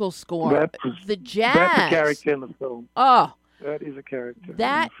musical score, the jazz. That's a character in the film. Oh. That is a character.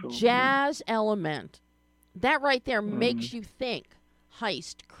 That in the film, jazz element, that right there makes you think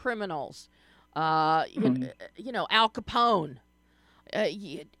heist, criminals, Al Capone.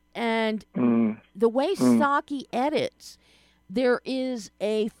 And the way Saki edits, there is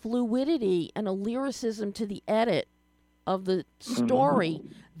a fluidity and a lyricism to the edit of the story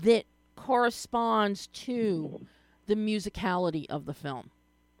that corresponds to the musicality of the film.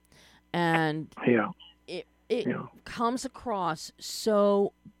 And it comes across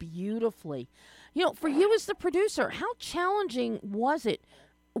so beautifully. For you as the producer, how challenging was it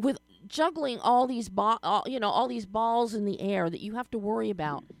with juggling all these all these balls in the air that you have to worry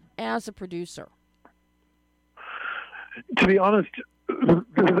about as a producer? To be honest,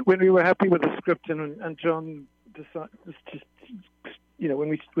 when we were happy with the script and John decided, when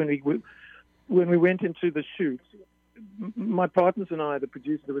we went into the shoot, my partners and I, the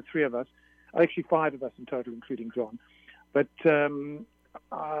producer, there were three of us, actually five of us in total, including John. But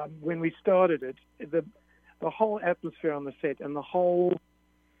when we started it, the whole atmosphere on the set and the whole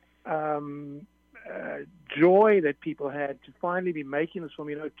joy that people had to finally be making this film.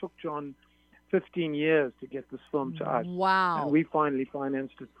 It took John 15 years to get this film to us. Wow. And we finally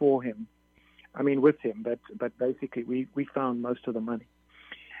financed it for him. I mean, with him, but basically we found most of the money.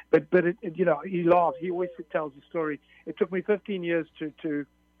 But he laughs. He always tells the story. It took me 15 years to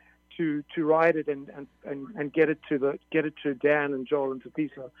write it and get it to Dan and Joel and to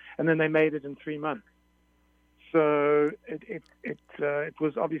Pisa, and then they made it in 3 months. So it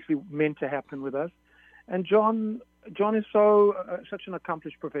was obviously meant to happen with us. And John is such an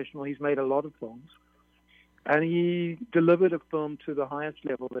accomplished professional. He's made a lot of films, and he delivered a film to the highest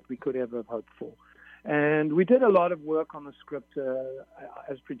level that we could ever have hoped for. And we did a lot of work on the script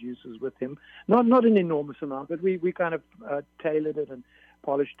as producers with him. Not an enormous amount, but we kind of tailored it and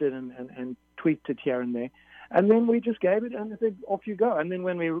polished it and tweaked it here and there. And then we just gave it and said, off you go. And then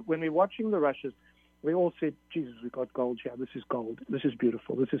when we're watching the rushes, we all said, Jesus, we got gold here. This is gold. This is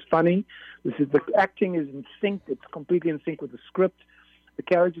beautiful. This is funny. The acting is in sync. It's completely in sync with the script. The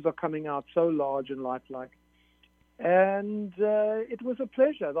characters are coming out so large and lifelike. And it was a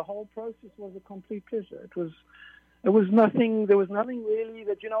pleasure. The whole process was a complete pleasure. There was nothing really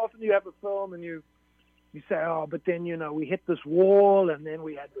that, often you have a film and you say, but then, we hit this wall and then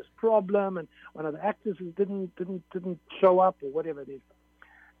we had this problem and one of the actors didn't show up or whatever it is.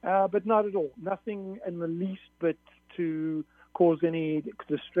 But not at all. Nothing in the least but to cause any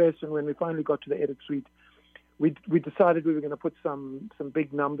distress. And when we finally got to the edit suite, we decided we were going to put some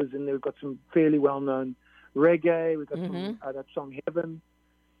big numbers in there. We've got some fairly well-known reggae. We've got some that song Heaven.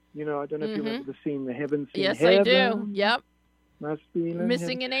 You know, I don't know if you remember the scene, the Heaven scene. Yes, Heaven, I do. Yep. Must be in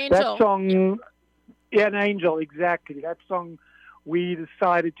Missing heaven. an Angel. That song, yeah, an angel, exactly. That song, we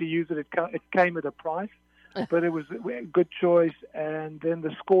decided to use it. It came at a price, but it was a good choice. And then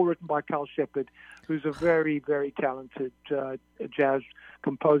the score written by Carl Shepard, who's a very, very talented jazz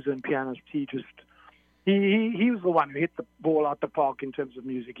composer and pianist. He was the one who hit the ball out the park in terms of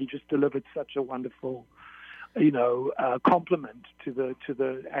music. He just delivered such a wonderful, compliment to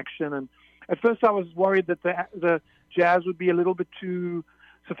the action. And at first, I was worried that the jazz would be a little bit too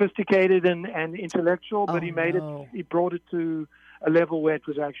sophisticated and intellectual, but he brought it to a level where it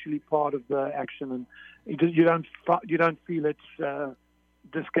was actually part of the action, and you don't feel it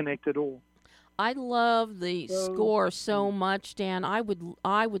disconnect at all. I love the score so much, Dan. I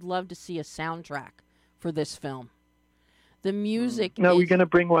would love to see a soundtrack for this film. The music. No, we're going to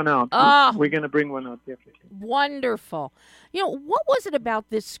bring one out. We're going to bring one out, definitely. Wonderful. You know, what was it about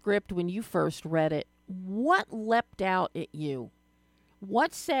this script when you first read it? What leapt out at you?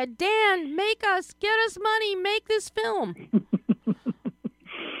 What said, Dan, get us money, make this film?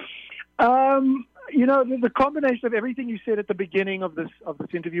 The combination of everything you said at the beginning of this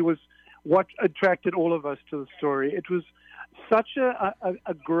interview was what attracted all of us to the story. It was such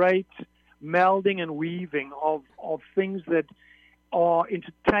a great melding and weaving of things that are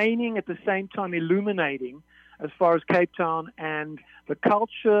entertaining at the same time illuminating as far as Cape Town and the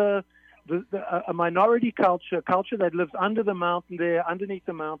culture, a minority culture that lives under the mountain there, underneath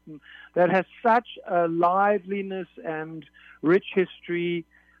the mountain, that has such a liveliness and rich history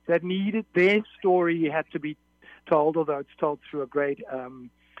that needed their story had to be told, although it's told through a great,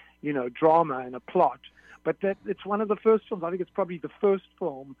 drama and a plot. But that it's one of the first films, I think it's probably the first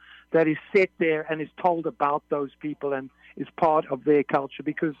film that is set there and is told about those people and is part of their culture,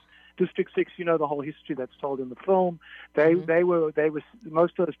 because District 6, the whole history that's told in the film. They were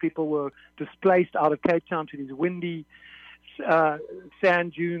most of those people were displaced out of Cape Town to these windy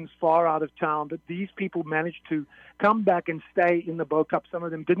sand dunes far out of town, but these people managed to come back and stay in the Bo-Kaap. Some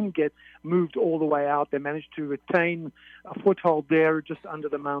of them didn't get moved all the way out. They managed to retain a foothold there just under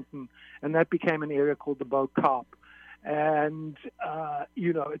the mountain, and that became an area called the Bo-Kaap. And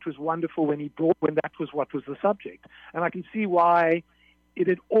it was wonderful when that was what was the subject. And I can see why it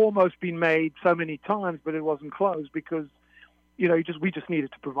had almost been made so many times, but it wasn't closed, because we just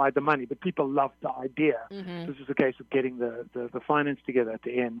needed to provide the money. But people loved the idea. Mm-hmm. This is a case of getting the finance together at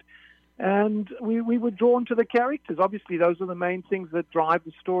the end. And we were drawn to the characters. Obviously, those are the main things that drive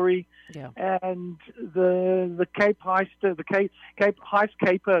the story. Yeah. And the Cape Heister, the Cape Heist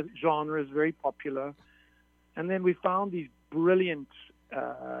caper genre is very popular. And then we found these brilliant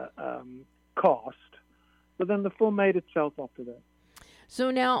cast. But then the film made itself after that. So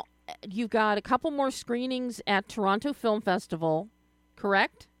now you've got a couple more screenings at Toronto Film Festival,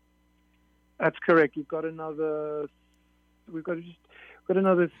 correct? That's correct. We've got another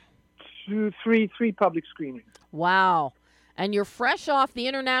three public screenings. Wow. And you're fresh off the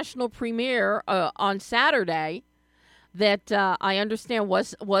international premiere on Saturday that I understand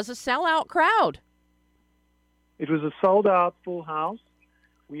was a sellout crowd. It was a sold-out full house.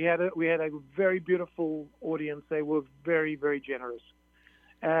 We had a very beautiful audience. They were very, very generous.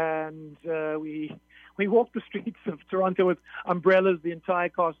 And we walked the streets of Toronto with umbrellas, the entire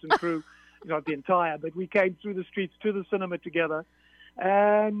cast and crew, not the entire, but we came through the streets to the cinema together.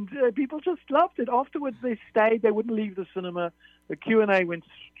 And people just loved it. Afterwards, they stayed. They wouldn't leave the cinema. The Q&A went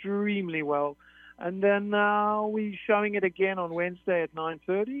extremely well. And then we're showing it again on Wednesday at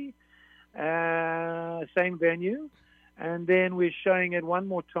 9:30, same venue. And then we're showing it one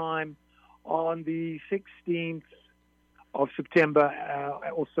more time on the 16th of September,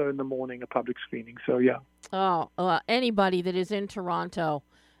 also in the morning, a public screening. So, yeah. Oh, anybody that is in Toronto,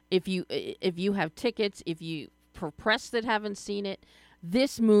 if you have tickets, for press that haven't seen it,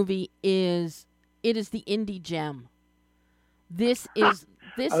 this movie is the indie gem. This is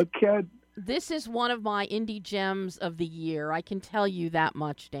one of my indie gems of the year. I can tell you that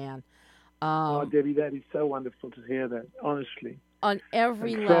much, Dan. Debbie, that is so wonderful to hear that, honestly. On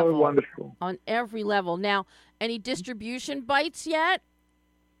every level. So wonderful. On every level. Now, any distribution bites yet?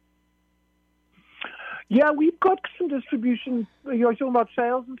 Yeah, we've got some distribution. You're talking about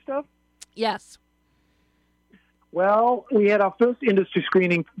sales and stuff? Yes. Well, we had our first industry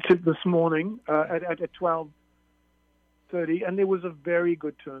screening this morning at 12:30, and there was a very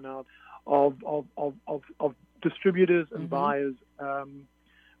good turnout of distributors and buyers.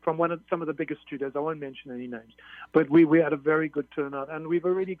 from some of the biggest studios. I won't mention any names, but we had a very good turnout, and we've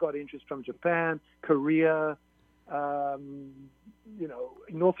already got interest from Japan, Korea.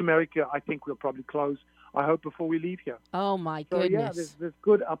 North America, I think we'll probably close, I hope, before we leave here. Oh, my So, goodness. yeah, there's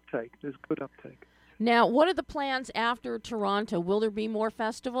good uptake. Now, what are the plans after Toronto? Will there be more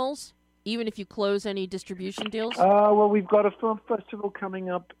festivals, even if you close any distribution deals? Well, we've got a film festival coming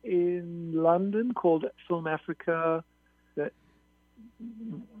up in London called Film Africa,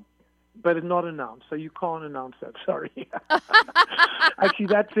 but it's not announced, so you can't announce that. Sorry. Actually,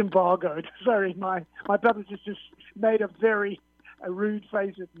 that's embargoed. Sorry, my publicist just made a very rude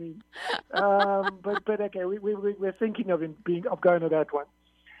face at me. But okay, we're thinking of going to that one,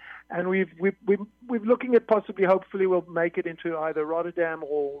 and we're looking at possibly, hopefully, we'll make it into either Rotterdam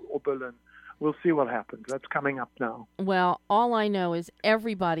or Berlin. We'll see what happens. That's coming up now. Well, all I know is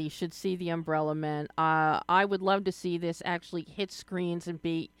everybody should see The Umbrella Men. I would love to see this actually hit screens and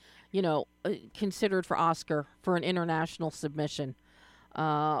be, considered for Oscar for an international submission.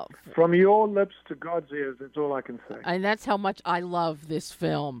 From your lips to God's ears, that's all I can say. And that's how much I love this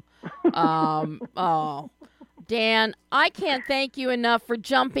film. Dan, I can't thank you enough for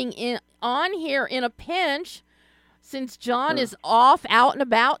jumping on here in a pinch. Since John is off out and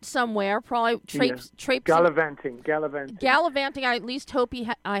about somewhere, probably traipsing. Gallivanting. I at least hope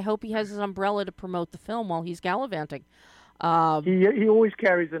I hope he has his umbrella to promote the film while he's gallivanting. He always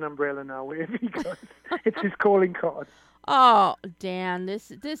carries an umbrella now wherever he goes. It's his calling card. Oh, Dan, this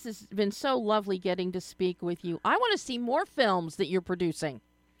has been so lovely getting to speak with you. I want to see more films that you're producing.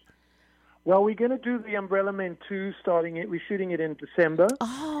 Well, we're going to do The Umbrella Men 2 we're shooting it in December.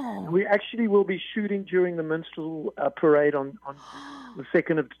 Oh. We actually will be shooting during the Minstrel Parade on the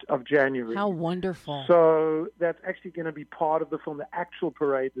 2nd of January. How wonderful. So that's actually going to be part of the film, the actual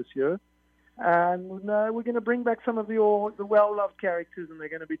parade this year. And we're going to bring back some of the well-loved characters, and they're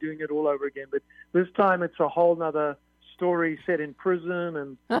going to be doing it all over again. But this time it's a whole nother story set in prison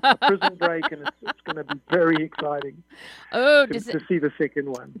and a prison break, and it's going to be very exciting to see the second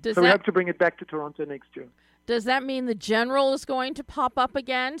one. So we hope to bring it back to Toronto next year. Does that mean the general is going to pop up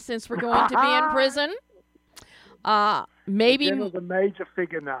again since we're going to be in prison? Maybe the general's a major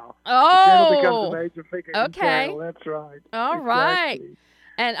figure now. Oh, the general becomes a major figure. Okay, in that's right. All right.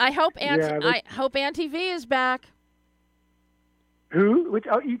 And I hope Auntie V is back. Who?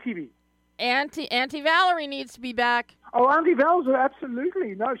 ETV. Auntie Valerie needs to be back. Oh, Auntie Val's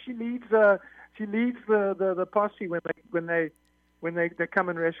absolutely. No, she leads the posse when they come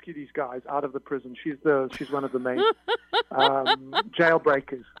and rescue these guys out of the prison. She's one of the main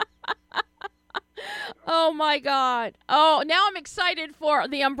jailbreakers. Oh my God! Oh, now I'm excited for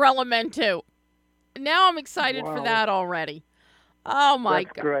The Umbrella Men too. Now I'm excited for that already. Oh my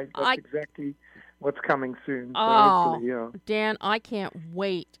God! That's great. That's exactly what's coming soon. So Dan, I can't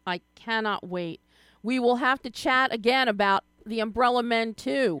wait. I cannot wait. We will have to chat again about The Umbrella Men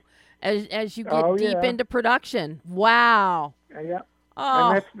 2 as you get deep into production. Wow. Yeah. Oh.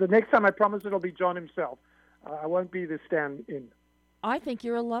 And that's the next time. I promise it'll be John himself. I won't be the stand-in. I think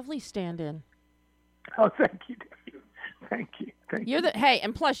you're a lovely stand-in. Oh, thank you. Thank you.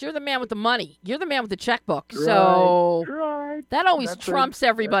 And plus you're the man with the money. You're the man with the checkbook. Right, so that always that's trumps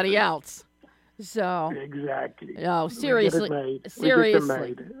everybody else. So exactly. Oh, seriously.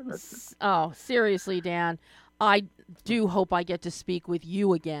 Seriously. Seriously, Dan. I do hope I get to speak with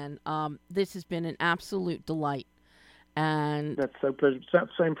you again. This has been an absolute delight. And that's so pleasant.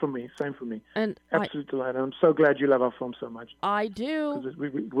 Same for me. And absolute delight. I'm so glad you love our film so much. I do.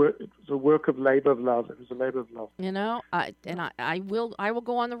 It was a work of labor of love. It was a labor of love. I will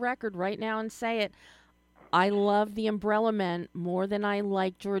go on the record right now and say it. I love The Umbrella Men more than I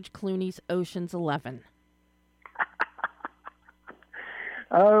like George Clooney's Ocean's 11.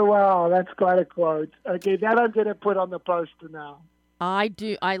 Oh, wow. That's quite a quote. Okay, that I'm going to put on the poster now. I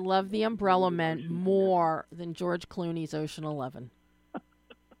do. I love The Umbrella Men more than George Clooney's Ocean 11.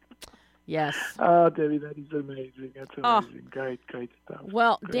 Yes. Oh, Debbie, that is amazing. That's amazing. Great stuff.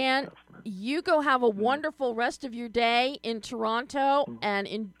 Well, Great Dan, stuff, you go have a wonderful rest of your day in Toronto,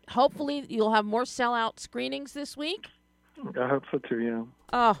 and hopefully you'll have more sellout screenings this week. I hope so too, yeah.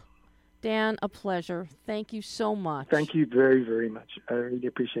 Oh, Dan, a pleasure. Thank you so much. Thank you very, very much. I really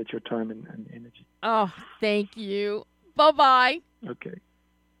appreciate your time and energy. Oh, thank you. Bye-bye. Okay.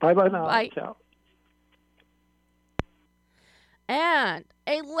 Bye-bye now. Bye. Ciao. And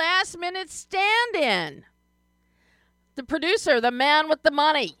a last-minute stand-in. The producer, the man with the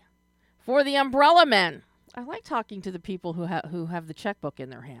money for The Umbrella Men. I like talking to the people who have the checkbook in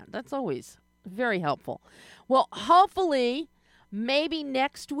their hand. That's always very helpful. Well, hopefully, maybe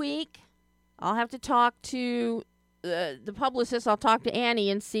next week, I'll have to talk to the publicist, I'll talk to Annie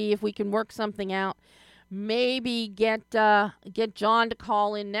and see if we can work something out. Maybe get John to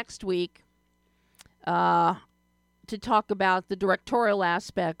call in next week to talk about the directorial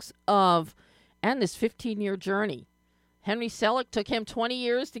aspects of and this 15-year journey. Henry Selick took him 20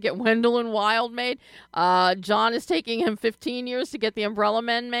 years to get Wendell and Wild made. John is taking him 15 years to get The Umbrella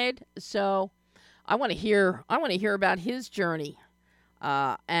Men made. So I want to hear about his journey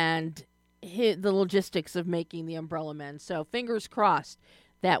and the logistics of making The Umbrella Men. So fingers crossed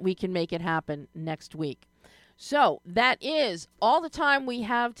that we can make it happen next week. So that is all the time we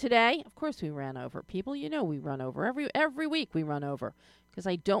have today. Of course, we ran over. People, you know we run over. Every week we run over because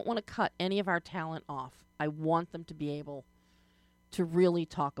I don't want to cut any of our talent off. I want them to be able to really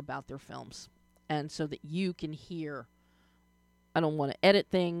talk about their films and so that you can hear. I don't want to edit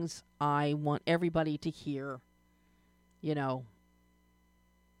things. I want everybody to hear, the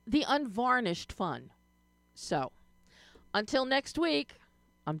unvarnished fun. So, until next week,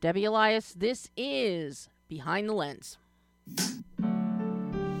 I'm Debbie Elias. This is Behind the Lens.